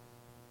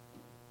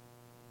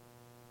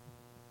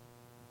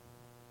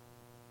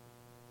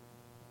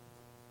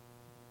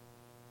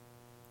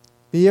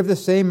 Be of the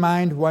same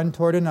mind one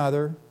toward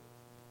another.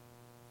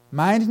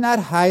 Mind not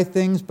high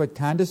things, but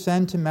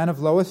condescend to men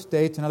of low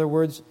estate. In other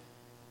words,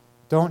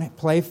 don't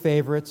play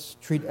favorites.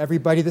 Treat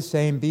everybody the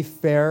same. Be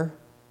fair.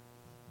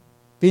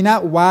 Be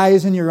not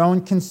wise in your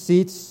own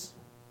conceits.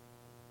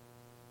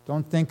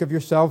 Don't think of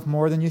yourself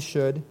more than you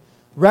should.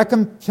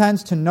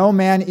 Recompense to no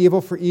man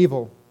evil for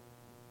evil.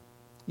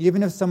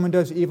 Even if someone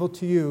does evil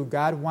to you,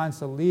 God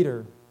wants a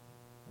leader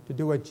to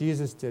do what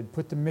Jesus did.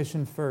 Put the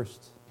mission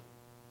first.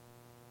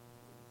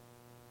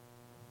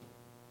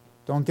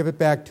 Don't give it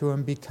back to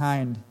him. Be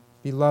kind.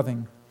 Be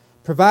loving.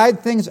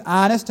 Provide things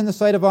honest in the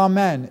sight of all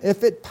men.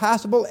 If it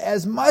possible,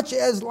 as much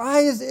as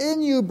lies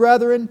in you,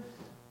 brethren,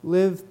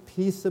 live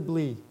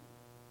peaceably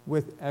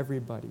with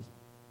everybody.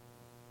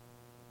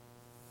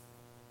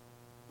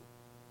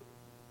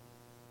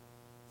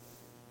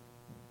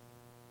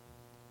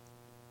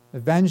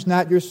 Avenge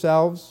not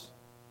yourselves.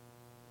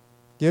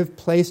 Give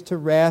place to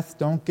wrath.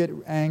 Don't get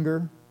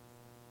anger.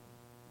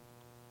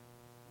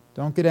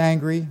 Don't get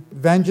angry.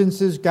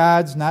 Vengeance is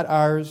God's, not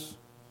ours.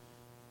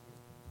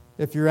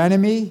 If your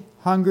enemy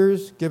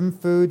hungers, give him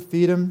food,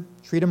 feed him,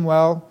 treat him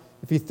well.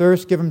 If he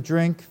thirsts, give him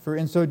drink, for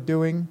in so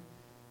doing,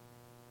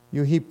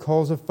 you heap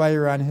coals of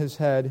fire on his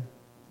head.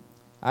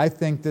 I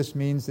think this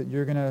means that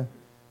you're going to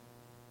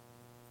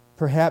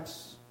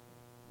perhaps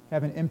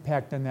have an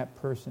impact on that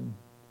person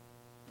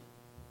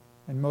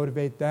and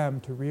motivate them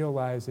to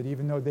realize that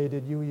even though they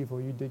did you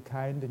evil, you did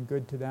kind and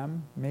good to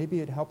them.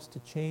 Maybe it helps to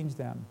change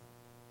them.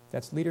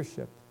 That's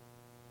leadership.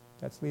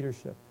 That's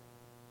leadership.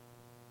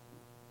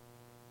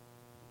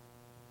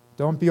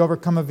 Don't be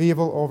overcome of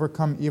evil,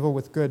 overcome evil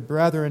with good.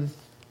 Brethren,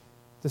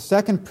 the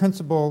second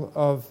principle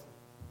of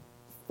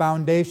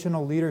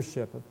foundational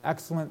leadership, of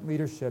excellent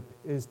leadership,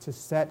 is to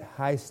set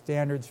high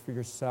standards for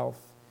yourself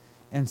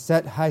and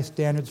set high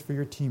standards for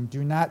your team.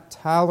 Do not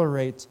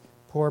tolerate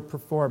poor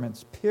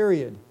performance,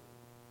 period.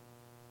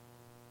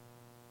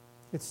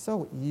 It's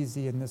so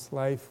easy in this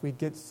life. We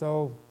get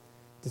so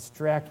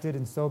distracted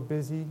and so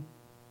busy.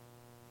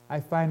 I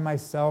find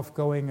myself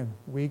going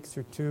weeks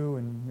or two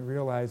and you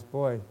realize,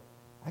 boy,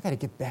 I got to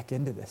get back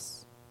into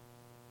this.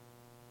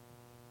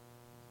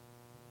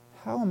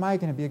 How am I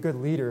going to be a good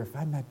leader if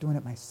I'm not doing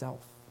it myself?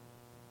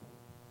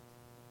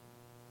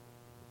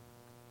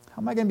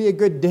 How am I going to be a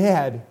good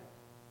dad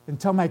and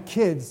tell my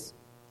kids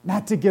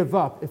not to give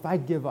up if I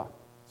give up?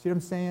 See what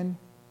I'm saying?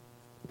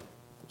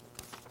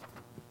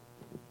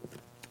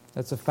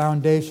 That's a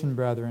foundation,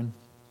 brethren.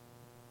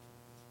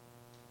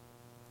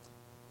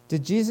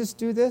 Did Jesus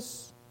do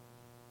this?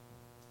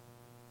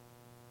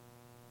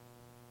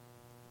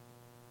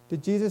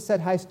 Did Jesus set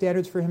high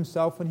standards for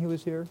himself when he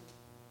was here?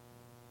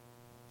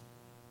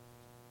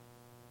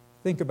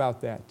 Think about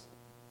that.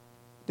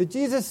 Did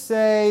Jesus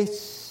say,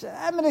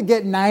 I'm going to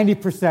get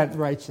 90%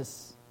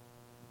 righteous?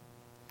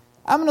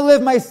 I'm going to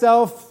live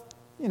myself,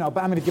 but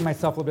I'm going to give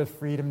myself a little bit of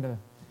freedom to,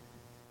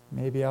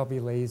 maybe I'll be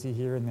lazy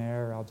here and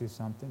there, or I'll do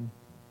something.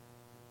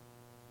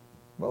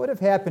 What would have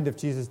happened if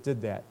Jesus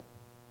did that?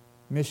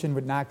 Mission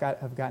would not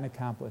have gotten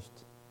accomplished.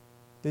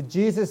 did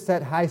Jesus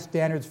set high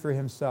standards for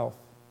himself.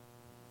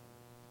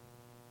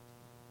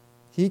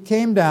 He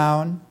came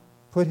down,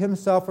 put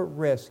himself at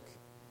risk.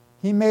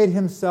 He made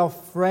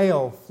himself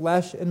frail,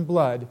 flesh and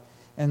blood,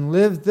 and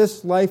lived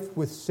this life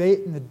with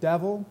Satan, the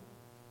devil,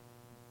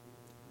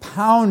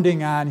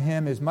 pounding on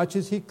him as much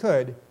as he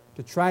could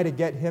to try to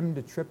get him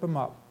to trip him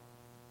up.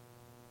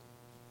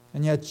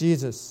 And yet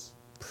Jesus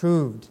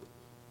proved.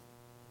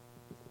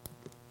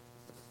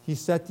 He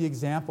set the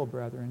example,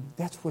 brethren.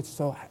 That's what's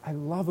I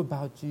love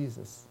about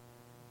Jesus.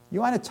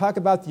 You want to talk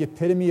about the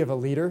epitome of a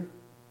leader?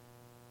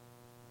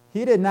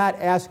 He did not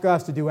ask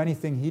us to do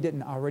anything he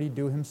didn't already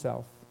do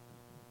himself.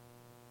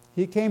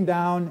 He came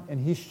down and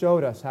he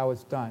showed us how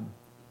it's done.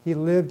 He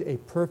lived a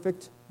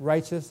perfect,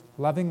 righteous,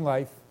 loving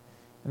life.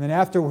 And then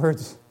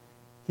afterwards,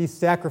 he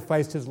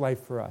sacrificed his life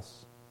for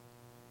us.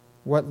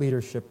 What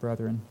leadership,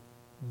 brethren.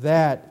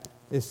 That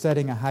is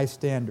setting a high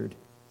standard.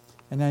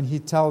 And then he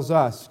tells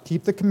us,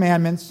 keep the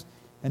commandments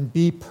and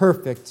be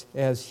perfect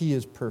as he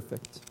is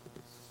perfect.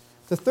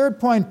 The third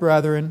point,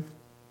 brethren,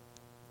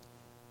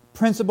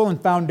 principle and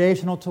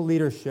foundational to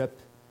leadership.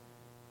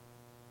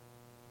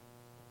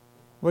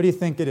 What do you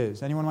think it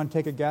is? Anyone want to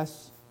take a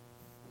guess?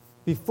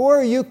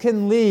 Before you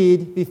can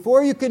lead,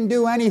 before you can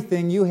do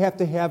anything, you have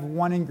to have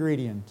one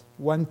ingredient,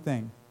 one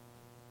thing.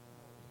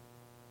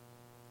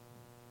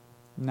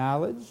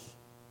 Knowledge.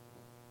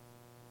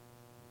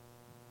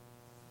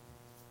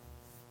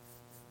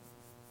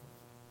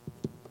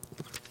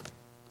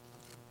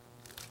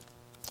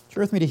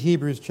 Turn with me to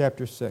Hebrews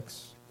chapter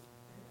 6.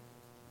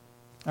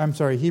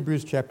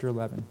 Hebrews chapter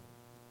 11.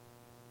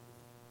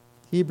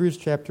 Hebrews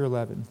chapter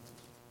 11.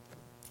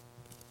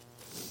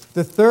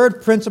 The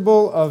third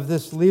principle of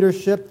this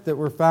leadership that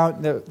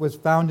was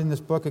found in this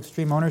book,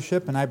 Extreme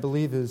Ownership, and I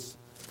believe is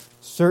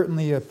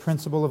certainly a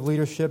principle of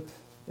leadership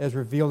as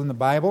revealed in the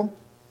Bible.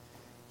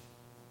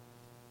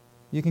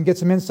 You can get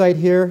some insight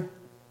here.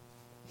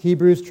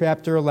 Hebrews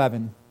chapter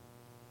 11.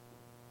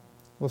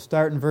 We'll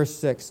start in verse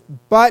 6.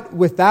 But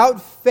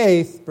without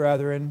faith,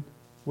 brethren,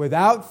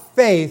 without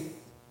faith,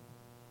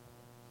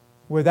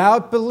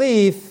 without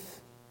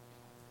belief,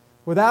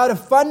 without a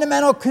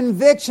fundamental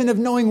conviction of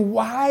knowing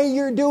why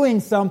you're doing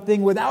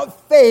something,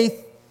 without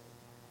faith,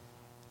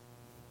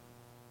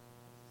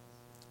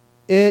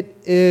 it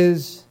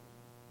is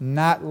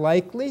not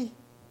likely.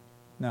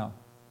 No.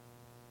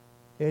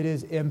 It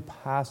is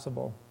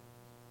impossible.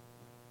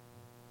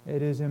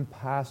 It is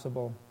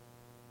impossible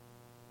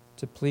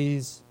to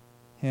please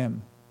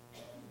him.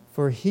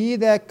 For he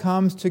that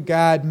comes to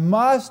God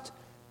must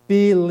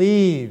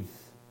believe.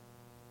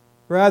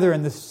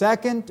 Brethren, the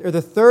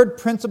third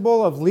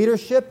principle of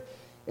leadership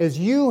is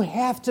you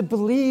have to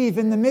believe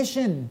in the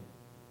mission.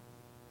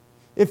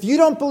 If you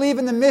don't believe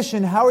in the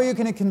mission, how are you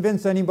going to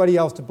convince anybody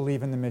else to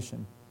believe in the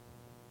mission?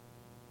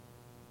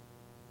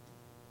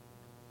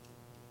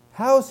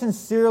 How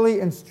sincerely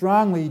and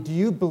strongly do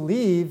you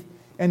believe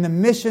in the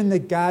mission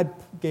that God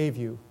gave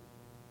you?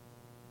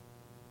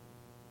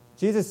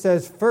 Jesus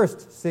says,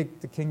 first,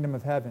 seek the kingdom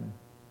of heaven.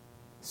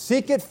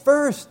 Seek it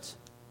first.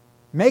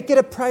 Make it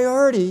a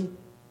priority,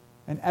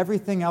 and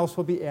everything else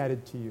will be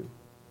added to you.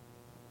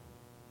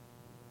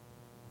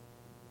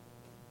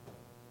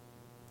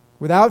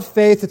 Without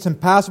faith, it's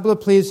impossible to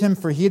please him,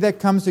 for he that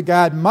comes to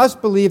God must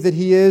believe that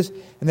he is,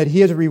 and that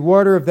he is a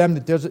rewarder of them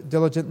that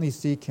diligently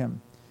seek him.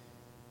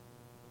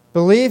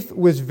 Belief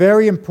was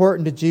very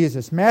important to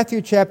Jesus. Matthew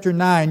chapter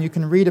 9, you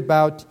can read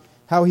about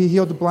how he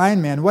healed the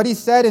blind man. What he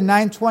said in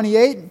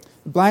 9:28,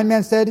 the blind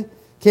man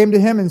came to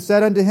him and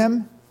said unto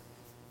him,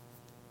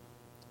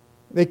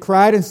 they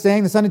cried and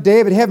sang, the Son of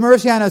David, have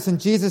mercy on us. And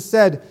Jesus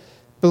said,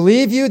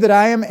 believe you that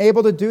I am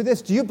able to do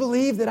this? Do you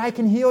believe that I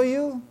can heal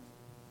you?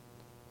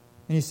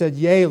 And he said,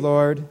 yea,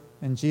 Lord.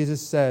 And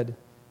Jesus said,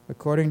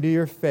 according to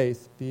your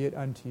faith, be it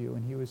unto you.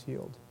 And he was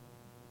healed.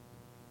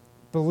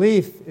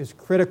 Belief is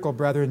critical,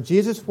 brethren.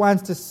 Jesus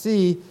wants to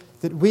see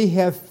that we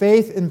have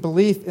faith and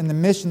belief in the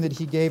mission that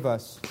he gave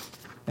us.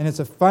 And it's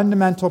a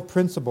fundamental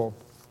principle.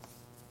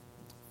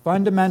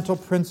 Fundamental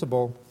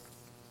principle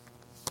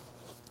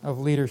of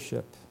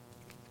leadership.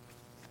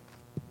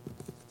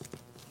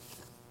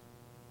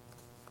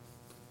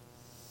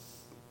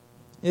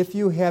 If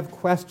you have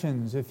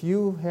questions,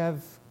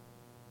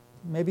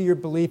 maybe your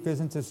belief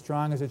isn't as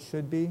strong as it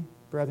should be,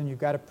 brethren, you've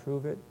got to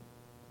prove it.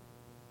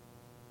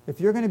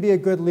 If you're going to be a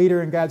good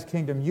leader in God's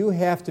kingdom, you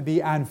have to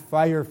be on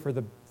fire for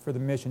the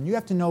mission. You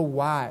have to know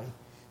why.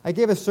 I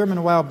gave a sermon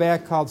a while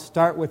back called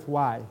Start With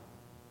Why.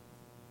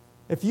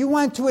 If you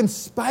want to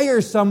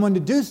inspire someone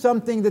to do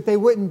something that they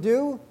wouldn't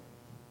do,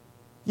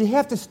 you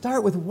have to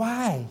start with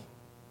why.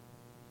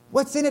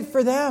 What's in it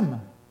for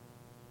them?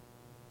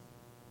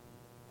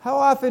 How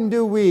often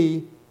do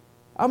we,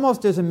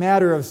 almost as a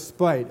matter of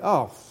spite,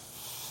 I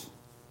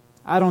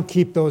don't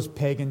keep those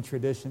pagan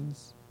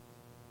traditions.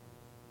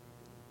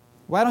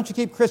 Why don't you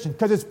keep Christian?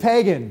 Because it's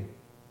pagan.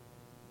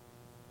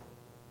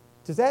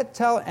 Does that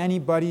tell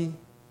anybody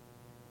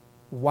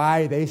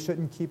why they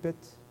shouldn't keep it?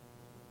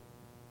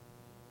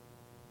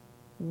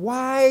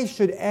 Why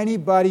should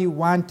anybody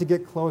want to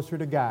get closer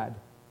to God?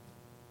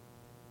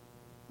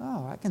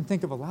 Oh, I can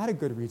think of a lot of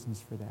good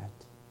reasons for that.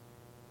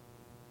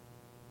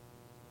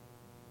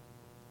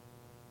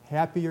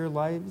 Happier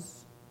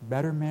lives,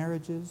 better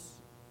marriages,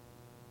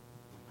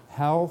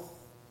 health,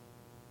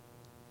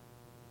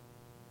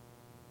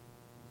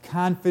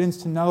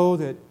 confidence to know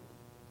that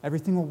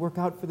everything will work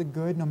out for the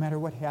good no matter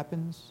what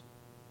happens.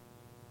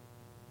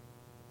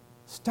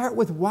 Start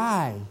with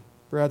why,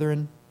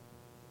 brethren.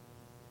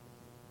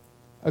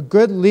 A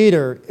good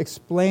leader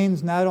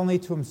explains not only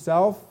to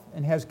himself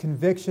and has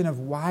conviction of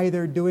why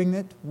they're doing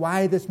it,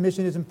 why this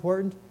mission is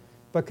important,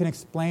 but can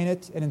explain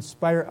it and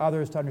inspire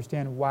others to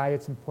understand why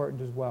it's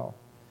important as well.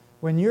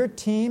 When your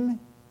team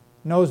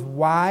knows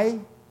why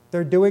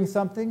they're doing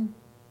something,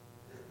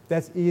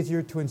 that's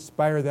easier to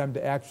inspire them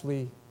to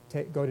actually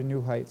go to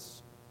new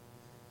heights.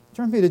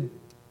 Turn with me to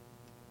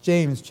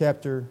James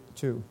chapter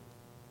 2,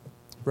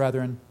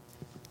 brethren.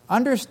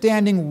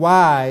 Understanding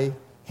why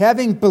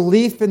having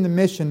belief in the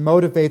mission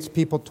motivates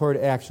people toward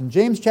action.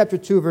 James chapter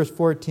 2, verse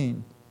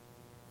 14.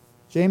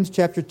 James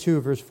chapter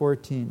 2, verse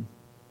 14.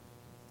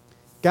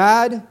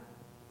 God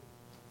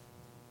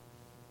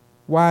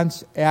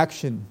wants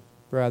action,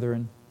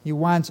 brethren. He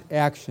wants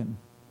action.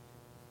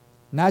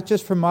 Not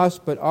just from us,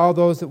 but all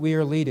those that we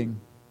are leading.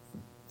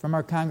 From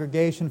our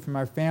congregation, from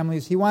our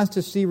families. He wants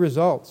to see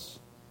results.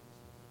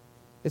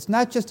 It's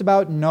not just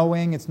about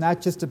knowing. It's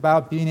not just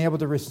about being able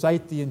to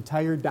recite the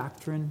entire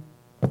doctrine.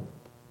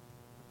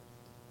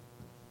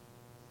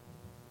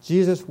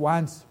 Jesus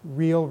wants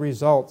real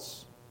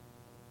results.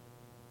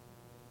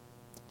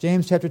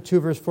 James chapter 2,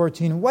 verse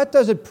 14. What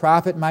does it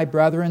profit, my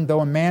brethren, though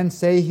a man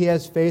say he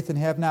has faith and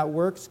have not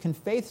works? Can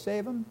faith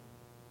save him?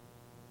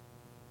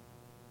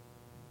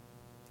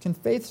 Can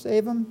faith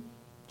save him?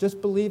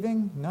 Just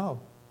believing? No.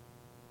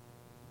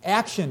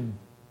 Action.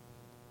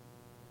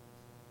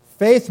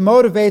 Faith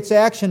motivates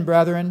action,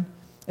 brethren.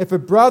 If a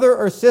brother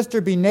or sister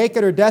be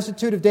naked or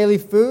destitute of daily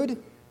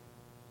food,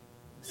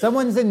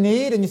 someone's in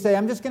need and you say,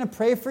 I'm just going to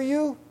pray for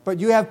you, but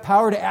you have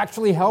power to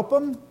actually help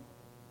them,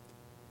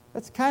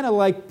 that's kind of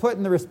like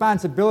putting the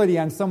responsibility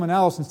on someone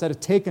else instead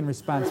of taking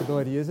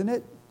responsibility, isn't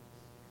it?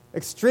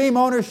 Extreme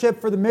ownership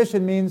for the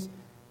mission means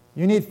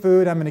you need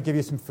food, I'm going to give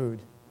you some food.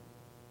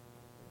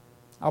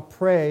 I'll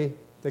pray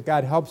that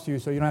God helps you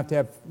so you don't have to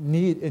have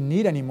need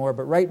anymore,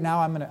 but right now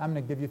I'm going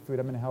to give you food,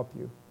 I'm going to help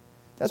you.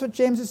 That's what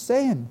James is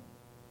saying.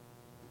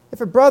 If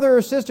a brother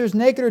or sister is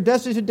naked or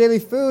destitute of daily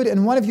food,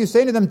 and one of you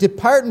say to them,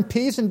 depart in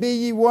peace and be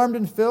ye warmed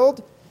and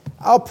filled,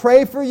 I'll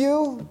pray for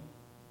you.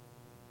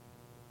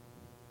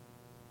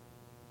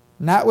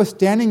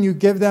 Notwithstanding, you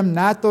give them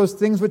not those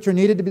things which are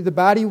needed to be the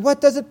body,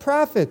 what does it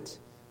profit?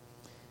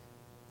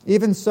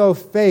 Even so,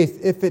 faith,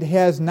 if it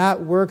has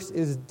not works,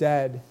 is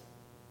dead.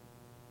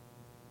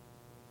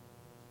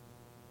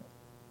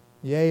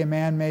 Yea, a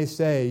man may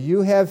say,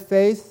 you have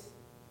faith.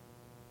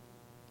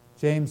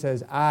 James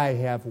says, I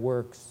have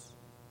works.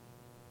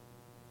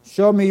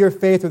 Show me your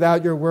faith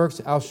without your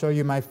works, I'll show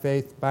you my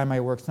faith by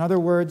my works. In other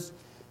words,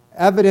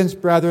 evidence,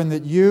 brethren,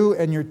 that you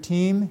and your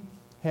team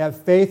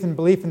have faith and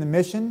belief in the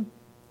mission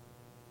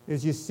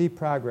is you see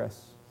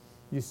progress.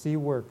 You see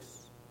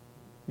works.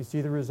 You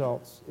see the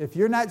results. If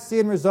you're not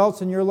seeing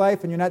results in your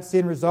life and you're not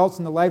seeing results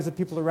in the lives of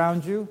people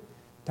around you,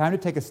 time to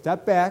take a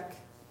step back,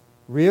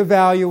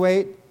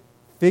 reevaluate,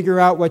 figure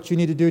out what you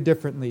need to do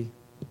differently.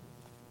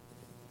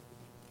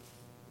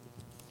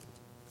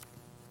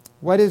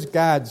 What is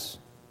God's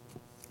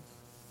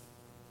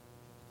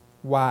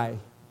why?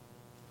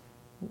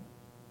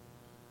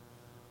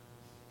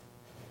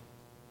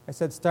 I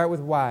said start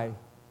with why.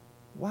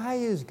 Why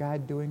is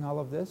God doing all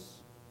of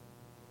this?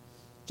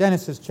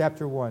 Genesis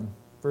chapter 1,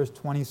 verse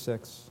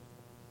 26.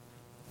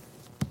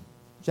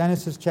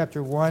 Genesis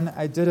chapter 1.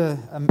 I did a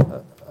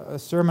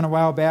sermon a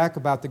while back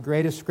about the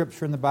greatest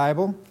scripture in the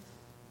Bible.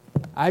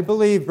 I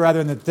believe,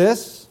 brethren, that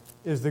this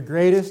is the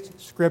greatest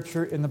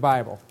scripture in the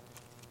Bible.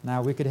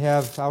 Now,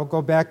 I'll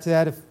go back to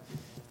that if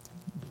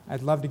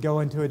I'd love to go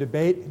into a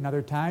debate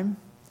another time.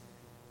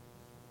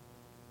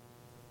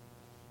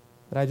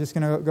 But I'm just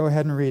going to go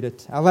ahead and read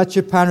it. I'll let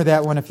you ponder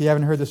that one if you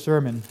haven't heard the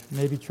sermon.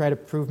 Maybe try to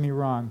prove me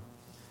wrong.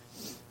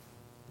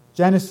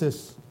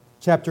 Genesis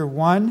chapter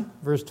 1,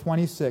 verse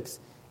 26.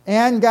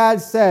 And God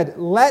said,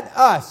 let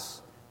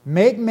us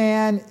make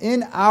man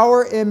in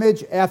our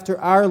image after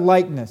our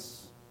likeness,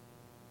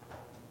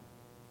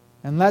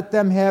 and let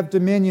them have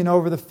dominion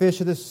over the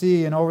fish of the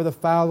sea, and over the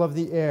fowl of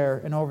the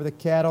air, and over the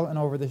cattle, and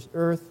over the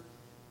earth,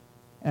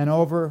 and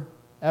over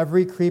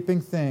every creeping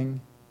thing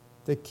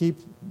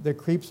that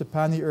creeps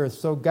upon the earth.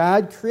 So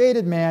God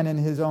created man in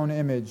his own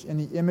image. In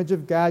the image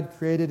of God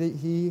created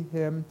he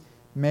him,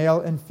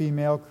 male and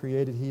female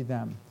created he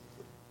them.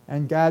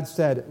 And God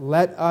said,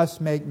 let us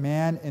make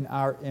man in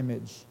our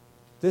image.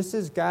 This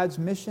is God's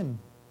mission.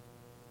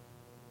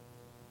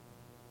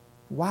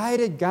 Why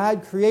did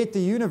God create the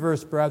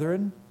universe,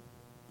 brethren?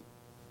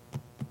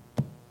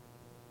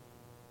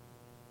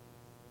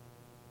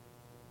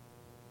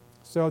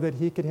 So that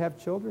he could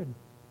have children.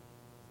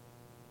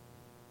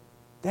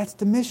 That's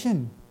the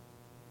mission.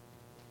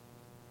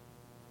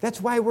 That's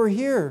why we're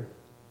here.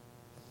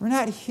 We're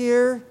not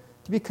here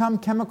to become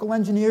chemical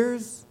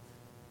engineers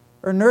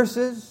or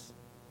nurses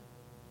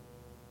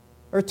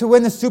or to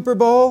win the Super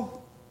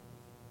Bowl.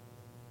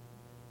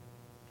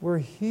 We're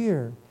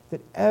here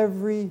that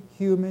every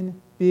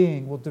human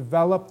being will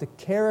develop the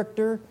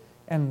character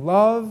and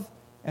love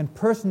and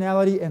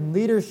personality and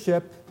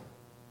leadership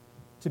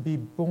to be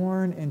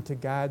born into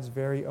God's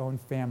very own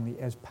family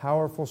as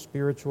powerful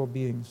spiritual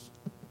beings.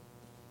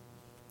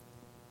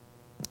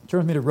 Turn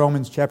with me to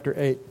Romans chapter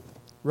 8.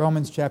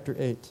 Romans chapter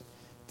 8.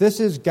 This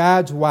is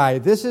God's why.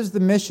 This is the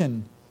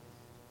mission.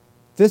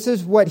 This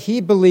is what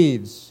He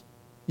believes.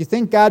 You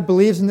think God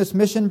believes in this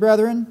mission,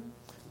 brethren?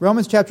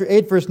 Romans chapter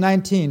 8, verse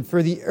 19.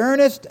 For the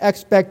earnest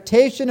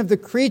expectation of the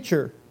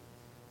creature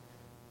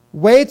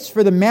waits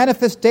for the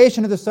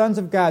manifestation of the sons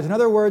of God. In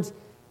other words,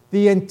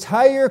 the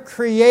entire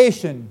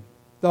creation,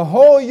 the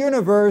whole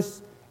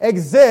universe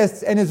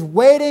exists and is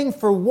waiting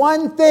for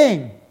one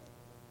thing: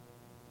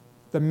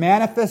 the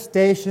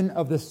manifestation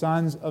of the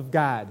sons of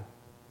God.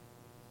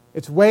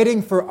 It's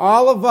waiting for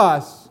all of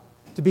us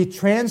to be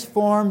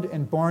transformed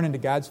and born into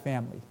God's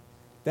family.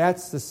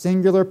 That's the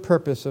singular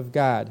purpose of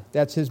God.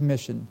 That's His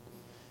mission.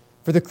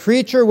 For the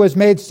creature was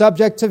made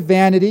subject to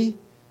vanity.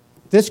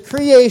 This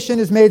creation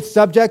is made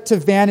subject to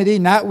vanity,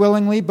 not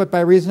willingly, but by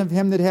reason of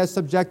Him that has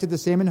subjected the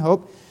same in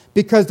hope,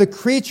 because the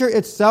creature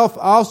itself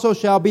also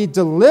shall be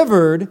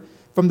delivered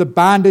from the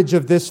bondage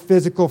of this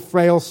physical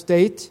frail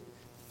state,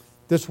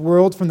 this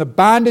world, from the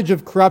bondage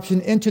of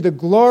corruption into the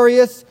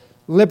glorious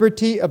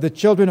liberty of the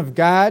children of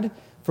God.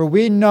 For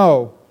we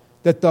know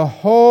that the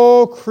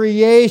whole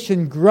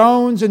creation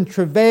groans and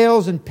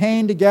travails in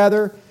pain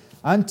together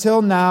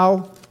until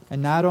now,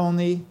 and not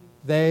only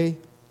they,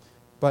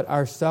 but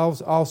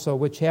ourselves also,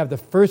 which have the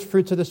first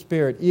fruits of the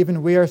Spirit,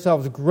 even we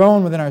ourselves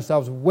groan within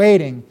ourselves,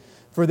 waiting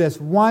for this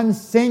one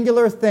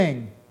singular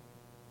thing: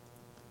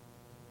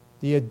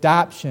 the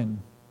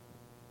adoption,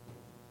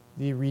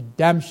 the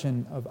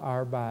redemption of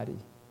our body.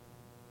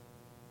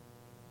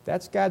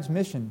 That's God's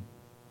mission.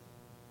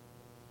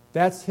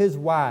 That's His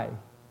why.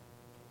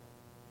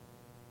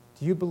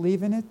 Do you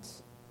believe in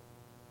it?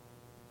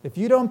 If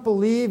you don't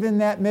believe in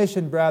that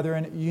mission,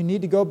 brethren, you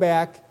need to go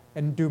back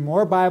and do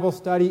more Bible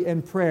study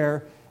and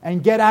prayer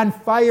and get on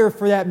fire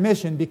for that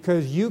mission,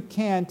 because you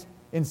can't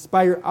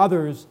inspire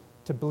others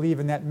to believe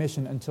in that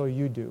mission until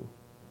you do.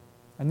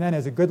 And then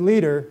as a good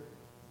leader,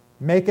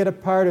 make it a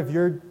part of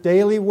your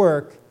daily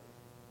work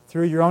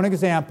through your own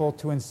example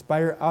to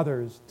inspire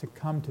others to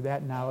come to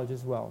that knowledge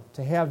as well,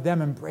 to have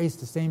them embrace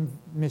the same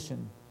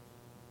mission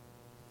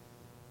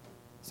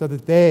so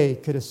that they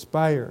could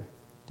aspire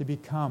to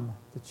become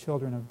the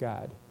children of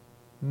God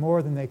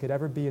more than they could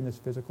ever be in this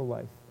physical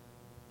life.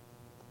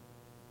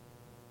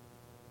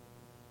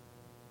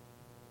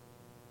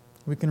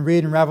 We can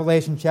read in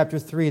Revelation chapter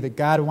 3 that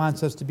God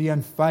wants us to be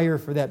on fire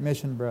for that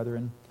mission,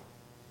 brethren.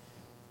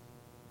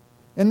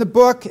 In the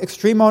book,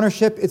 Extreme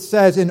Ownership, it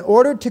says, in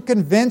order to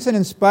convince and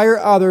inspire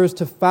others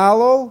to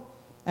follow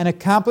and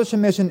accomplish a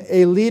mission,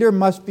 a leader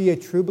must be a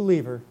true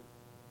believer.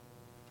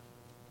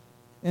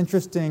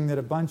 Interesting that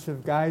a bunch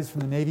of guys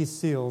from the Navy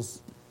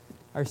SEALs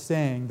are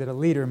saying that a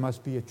leader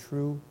must be a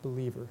true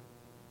believer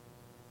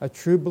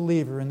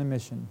in the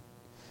mission.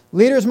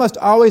 Leaders must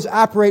always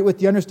operate with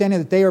the understanding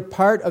that they are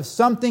part of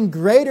something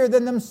greater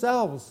than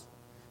themselves.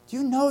 Do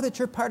you know that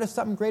you're part of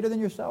something greater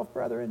than yourself,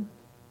 brethren?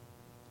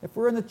 If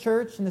we're in the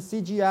church, in the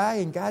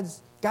CGI, in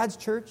God's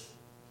church,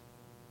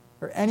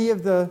 or any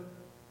of the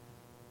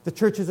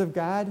churches of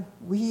God,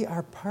 we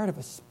are part of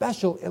a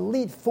special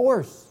elite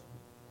force.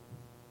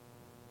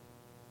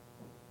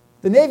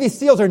 The Navy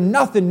SEALs are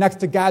nothing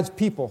next to God's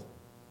people.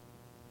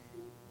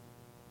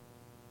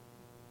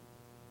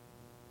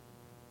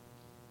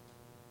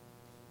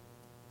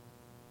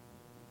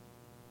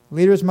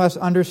 Leaders must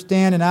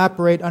understand and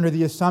operate under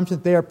the assumption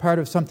that they are part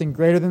of something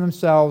greater than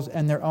themselves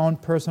and their own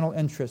personal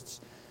interests.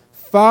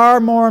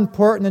 Far more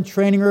important than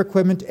training or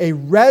equipment, a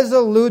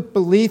resolute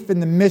belief in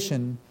the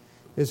mission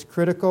is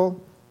critical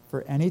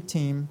for any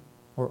team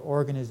or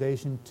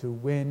organization to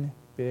win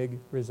big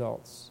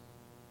results.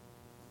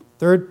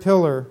 Third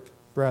pillar,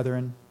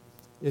 brethren,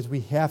 is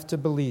we have to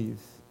believe.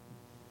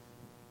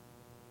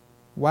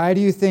 Why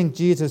do you think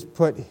Jesus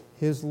put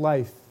his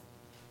mission,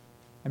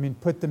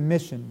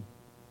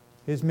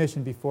 his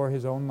mission before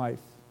his own life?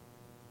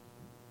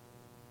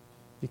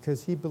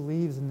 Because he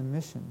believes in the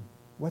mission.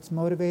 What's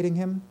motivating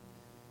him?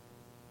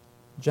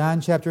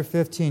 John chapter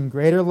 15,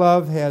 greater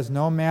love has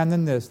no man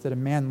than this, that a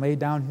man lay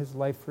down his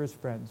life for his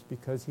friends,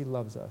 because he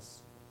loves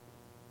us.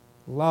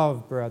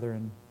 Love,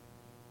 brethren,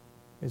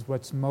 is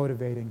what's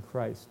motivating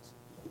Christ.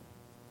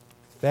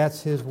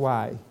 That's his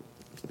why.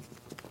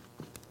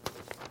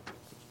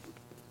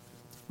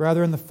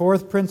 Brethren, the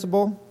fourth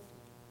principle,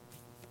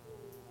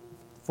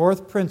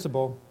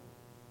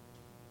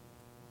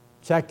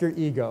 check your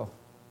ego.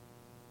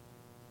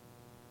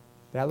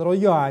 That little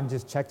yawn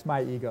just checked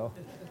my ego.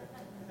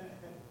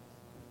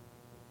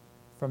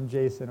 From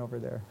Jason over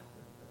there.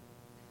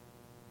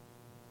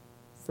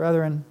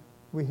 Brethren,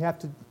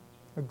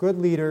 a good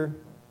leader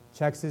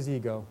checks his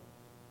ego.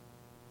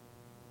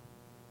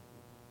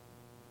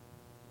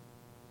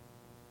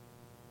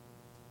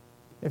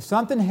 If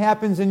something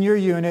happens in your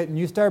unit and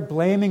you start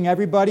blaming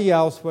everybody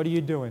else, what are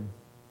you doing?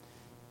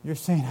 You're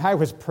saying, I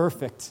was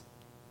perfect.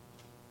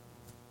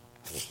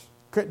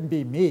 Couldn't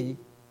be me.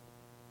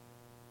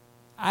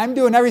 I'm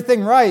doing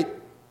everything right.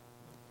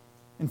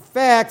 In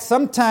fact,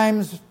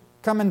 sometimes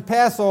coming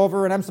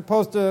Passover and I'm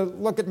supposed to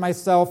look at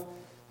myself,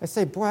 I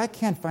say, boy, I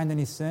can't find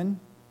any sin.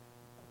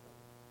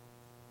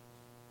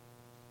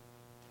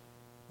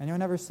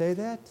 Anyone ever say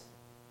that?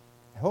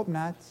 I hope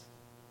not.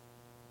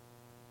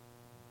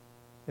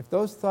 If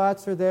those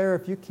thoughts are there,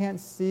 if you can't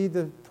see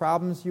the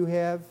problems you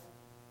have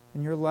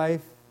in your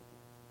life,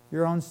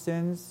 your own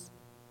sins,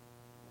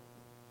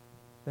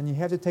 then you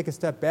have to take a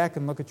step back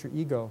and look at your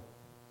ego.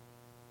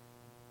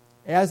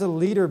 As a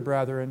leader,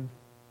 brethren,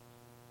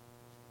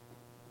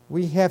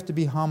 we have to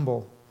be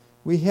humble.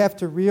 We have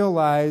to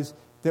realize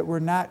that we're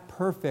not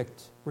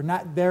perfect. We're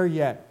not there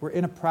yet. We're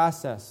in a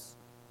process.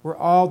 We're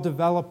all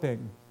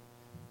developing.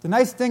 The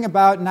nice thing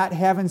about not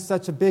having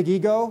such a big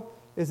ego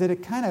is that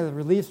it kind of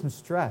relieves some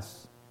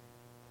stress.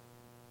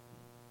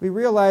 We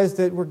realize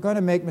that we're going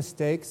to make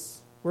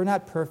mistakes. We're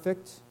not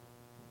perfect.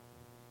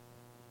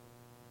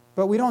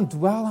 But we don't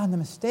dwell on the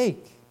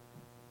mistake.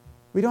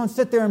 We don't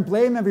sit there and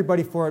blame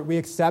everybody for it. We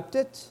accept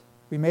it.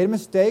 We made a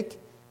mistake.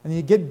 And then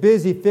you get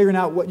busy figuring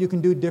out what you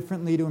can do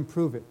differently to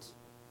improve it.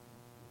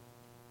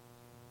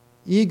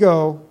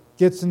 Ego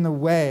gets in the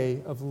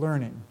way of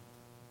learning.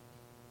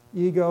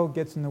 Ego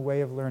gets in the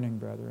way of learning,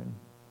 brethren.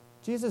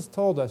 Jesus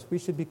told us we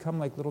should become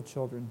like little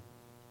children.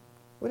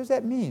 What does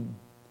that mean?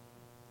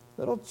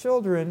 Little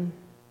children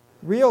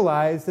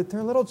realize that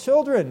they're little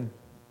children,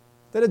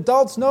 that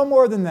adults know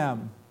more than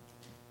them.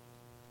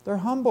 They're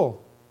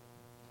humble.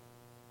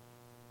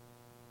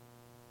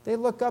 They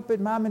look up at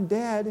mom and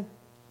dad.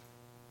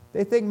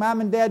 They think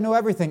mom and dad know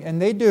everything,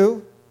 and they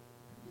do.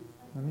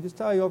 Let me just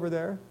tell you over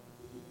there.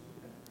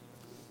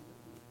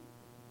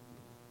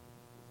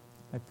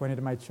 I pointed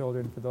to my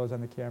children for those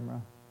on the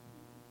camera.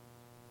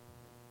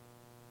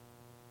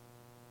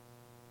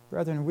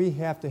 Brethren, we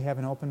have to have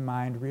an open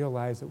mind,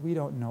 realize that we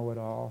don't know it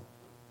all.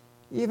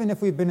 Even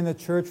if we've been in the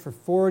church for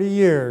 40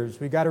 years,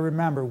 we've got to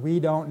remember we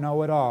don't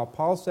know it all.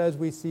 Paul says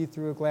we see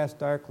through a glass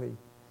darkly.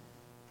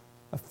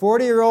 A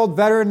 40-year-old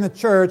veteran in the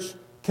church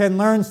can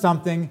learn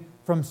something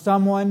from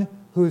someone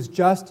who's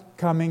just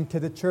coming to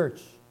the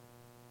church.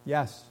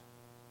 Yes.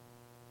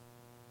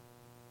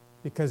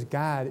 Because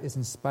God is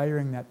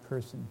inspiring that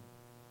person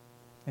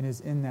and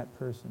is in that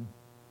person.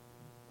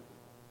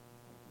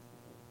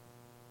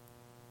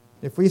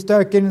 If we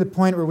start getting to the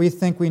point where we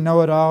think we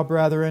know it all,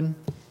 brethren,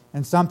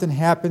 and something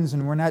happens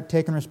and we're not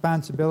taking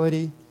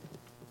responsibility,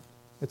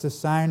 it's a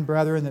sign,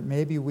 brethren, that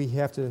maybe we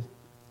have to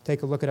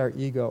take a look at our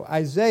ego.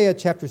 Isaiah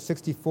chapter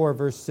 64,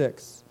 verse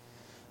 6.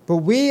 But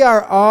we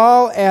are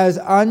all as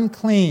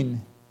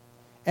unclean,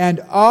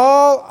 and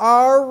all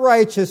our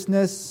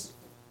righteousness,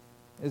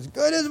 as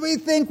good as we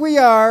think we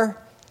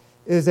are,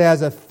 is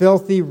as a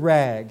filthy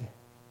rag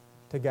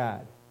to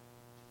God.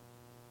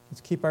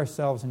 Let's keep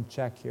ourselves in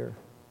check here.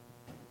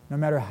 No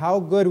matter how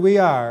good we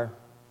are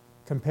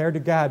compared to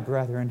God,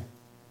 brethren.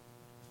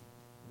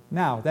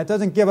 Now, that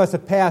doesn't give us a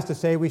pass to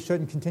say we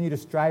shouldn't continue to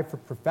strive for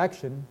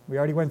perfection. We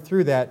already went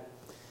through that.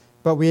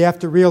 But we have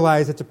to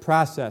realize it's a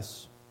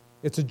process.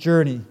 It's a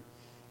journey.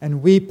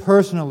 And we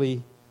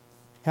personally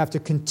have to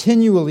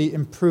continually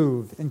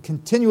improve and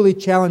continually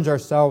challenge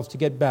ourselves to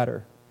get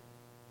better.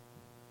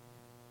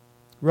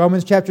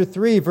 Romans chapter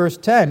 3, verse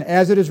 10,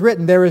 as it is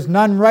written, there is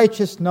none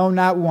righteous, no,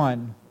 not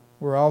one.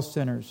 We're all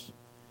sinners.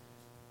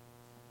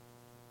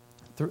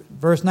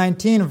 Verse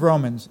 19 of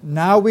Romans,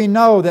 now we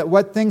know that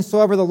what things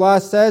soever the law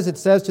says, it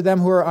says to them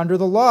who are under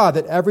the law,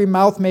 that every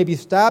mouth may be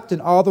stopped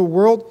and all the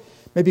world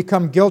may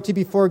become guilty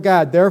before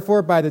God.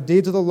 Therefore, by the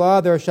deeds of the law,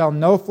 there shall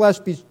no flesh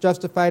be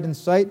justified in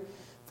sight,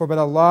 for by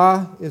the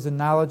law is the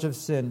knowledge of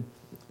sin.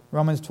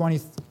 Romans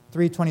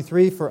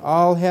 23:23, for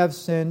all have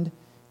sinned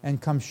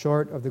and come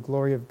short of the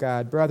glory of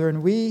God.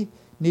 Brethren, we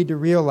need to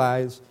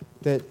realize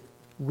that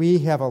we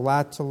have a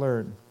lot to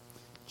learn.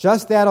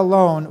 Just that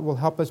alone will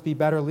help us be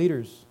better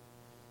leaders.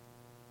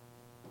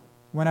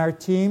 When our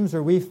teams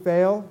or we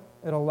fail,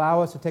 it'll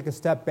allow us to take a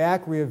step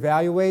back,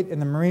 reevaluate. In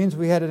the Marines,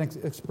 we had an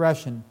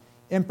expression,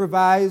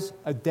 improvise,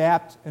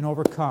 adapt, and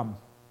overcome.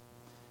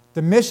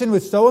 The mission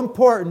was so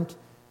important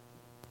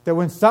that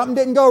when something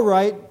didn't go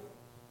right,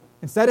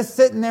 instead of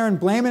sitting there and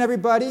blaming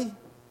everybody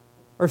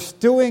or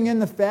stewing in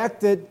the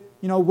fact that,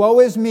 woe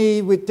is me,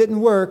 it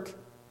didn't work,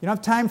 you don't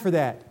have time for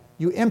that.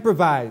 You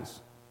improvise.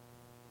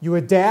 You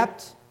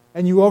adapt,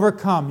 and you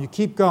overcome. You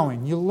keep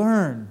going. You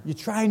learn. You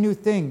try new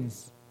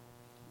things.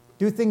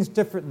 Do things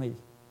differently.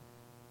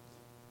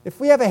 If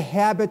we have a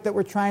habit that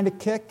we're trying to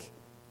kick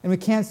and we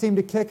can't seem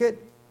to kick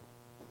it,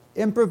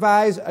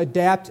 improvise,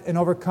 adapt, and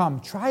overcome.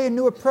 Try a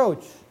new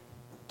approach.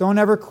 Don't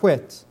ever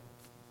quit.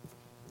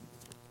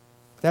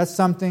 That's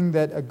something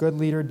that a good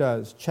leader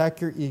does.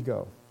 Check your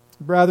ego.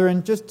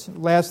 Brethren, just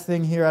last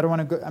thing here. I'm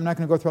not going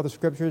to go through all the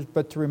scriptures,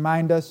 but to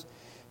remind us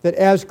that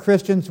as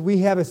Christians, we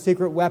have a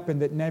secret weapon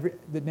that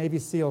Navy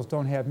SEALs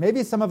don't have.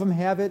 Maybe some of them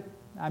have it.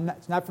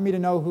 It's not for me to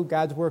know who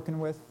God's working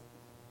with.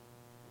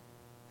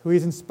 who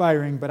He's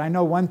inspiring, but I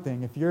know one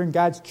thing. If you're in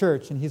God's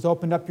church and He's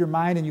opened up your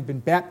mind and you've been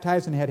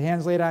baptized and had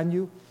hands laid on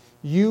you,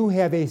 you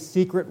have a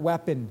secret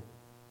weapon.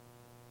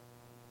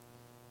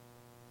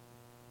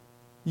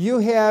 You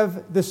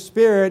have the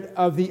spirit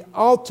of the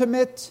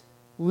ultimate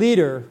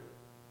leader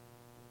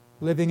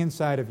living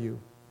inside of you,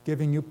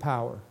 giving you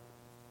power.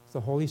 It's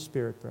the Holy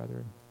Spirit,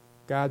 brethren.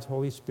 God's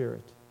Holy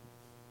Spirit.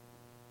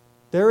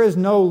 There is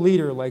no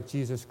leader like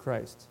Jesus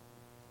Christ.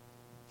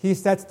 He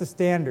sets the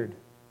standard.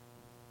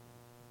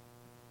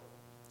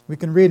 We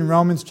can read in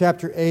Romans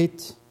chapter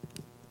 8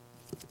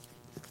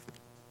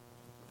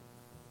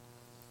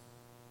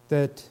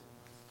 that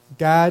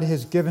God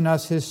has given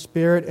us His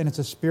Spirit, and it's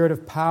a spirit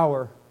of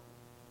power.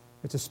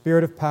 It's a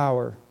spirit of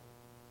power.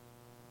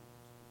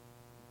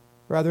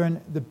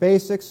 Brethren, the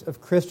basics of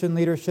Christian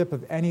leadership,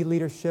 of any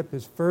leadership,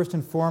 is first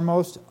and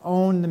foremost,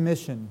 own the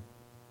mission.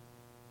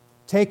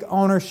 Take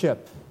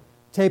ownership.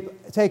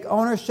 Take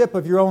ownership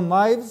of your own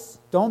lives.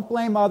 Don't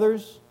blame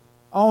others.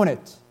 Own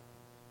it.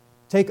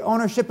 Take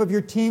ownership of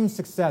your team's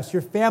success,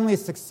 your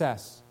family's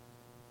success.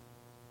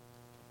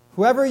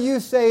 Whoever you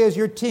say is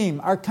your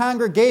team, our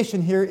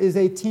congregation here is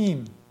a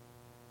team.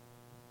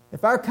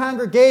 If our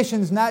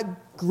congregation's not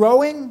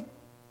growing,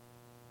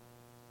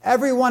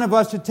 every one of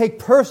us should take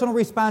personal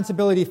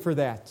responsibility for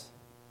that.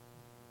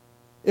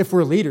 If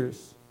we're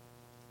leaders.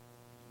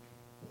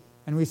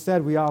 And we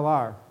said we all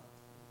are.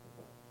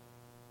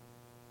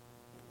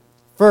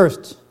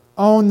 First,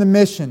 own the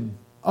mission.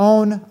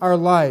 Own our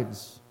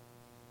lives.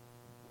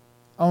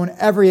 Own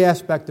every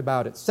aspect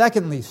about it.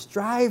 Secondly,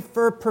 strive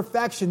for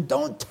perfection.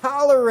 Don't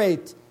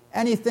tolerate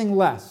anything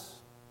less.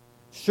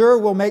 Sure,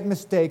 we'll make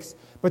mistakes,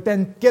 but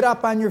then get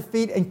up on your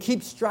feet and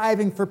keep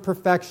striving for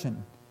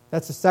perfection.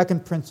 That's the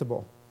second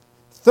principle.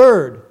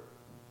 Third,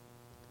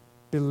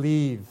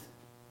 believe.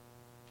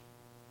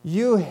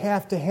 You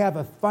have to have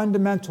a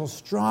fundamental,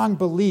 strong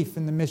belief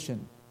in the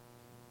mission.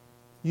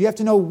 You have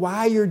to know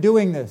why you're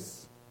doing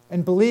this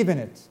and believe in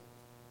it.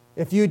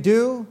 If you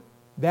do,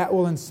 that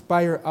will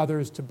inspire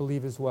others to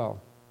believe as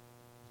well.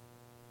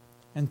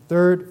 And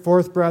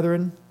fourth,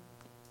 brethren,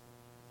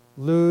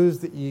 lose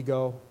the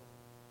ego.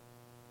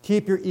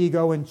 Keep your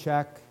ego in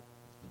check.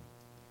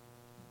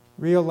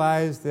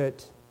 Realize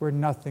that we're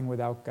nothing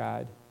without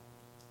God.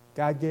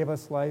 God gave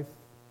us life.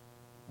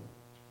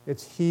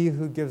 It's He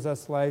who gives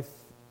us life.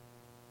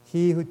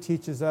 He who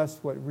teaches us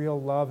what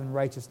real love and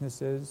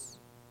righteousness is.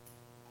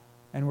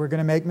 And we're going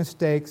to make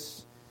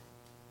mistakes.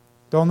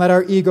 Don't let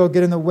our ego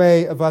get in the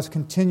way of us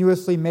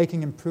continuously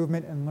making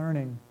improvement and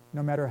learning,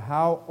 no matter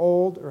how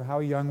old or how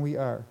young we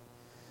are.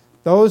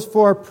 Those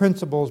four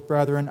principles,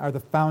 brethren, are the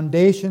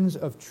foundations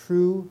of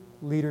true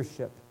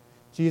leadership.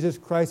 Jesus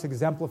Christ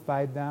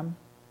exemplified them,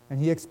 and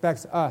He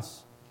expects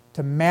us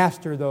to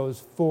master those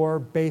four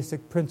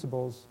basic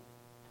principles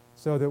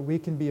so that we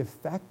can be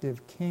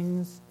effective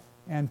kings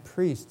and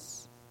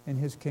priests in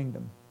His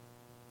kingdom.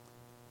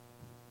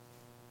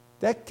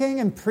 That king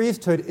and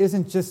priesthood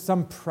isn't just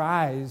some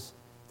prize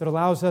that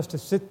allows us to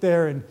sit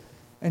there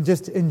and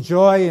just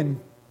enjoy and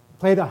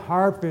play the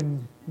harp,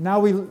 and now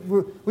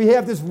we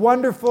have this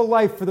wonderful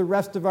life for the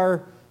rest of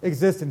our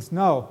existence.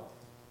 No.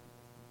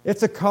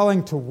 It's a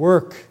calling to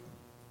work.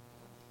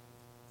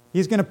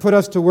 He's going to put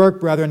us to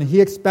work, brethren, and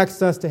He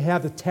expects us to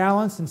have the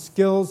talents and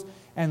skills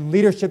and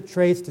leadership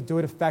traits to do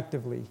it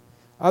effectively.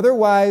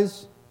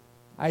 Otherwise,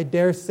 I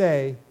dare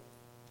say,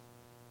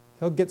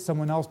 He'll get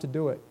someone else to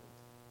do it.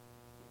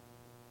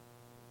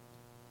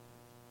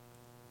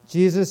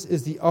 Jesus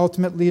is the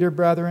ultimate leader,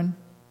 brethren.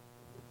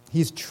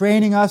 He's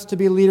training us to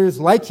be leaders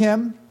like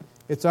Him.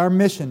 It's our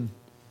mission.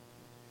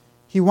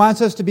 He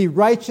wants us to be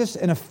righteous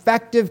and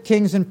effective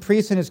kings and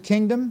priests in His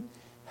kingdom,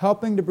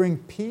 helping to bring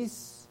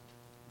peace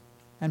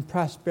and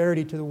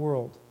prosperity to the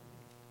world,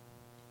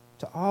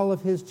 to all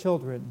of His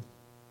children.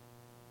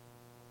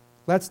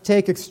 Let's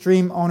take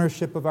extreme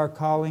ownership of our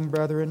calling,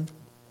 brethren,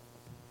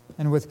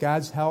 and with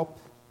God's help,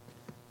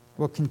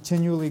 we'll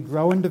continually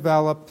grow and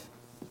develop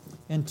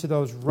into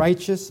those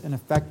righteous and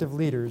effective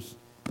leaders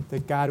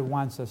that God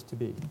wants us to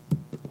be.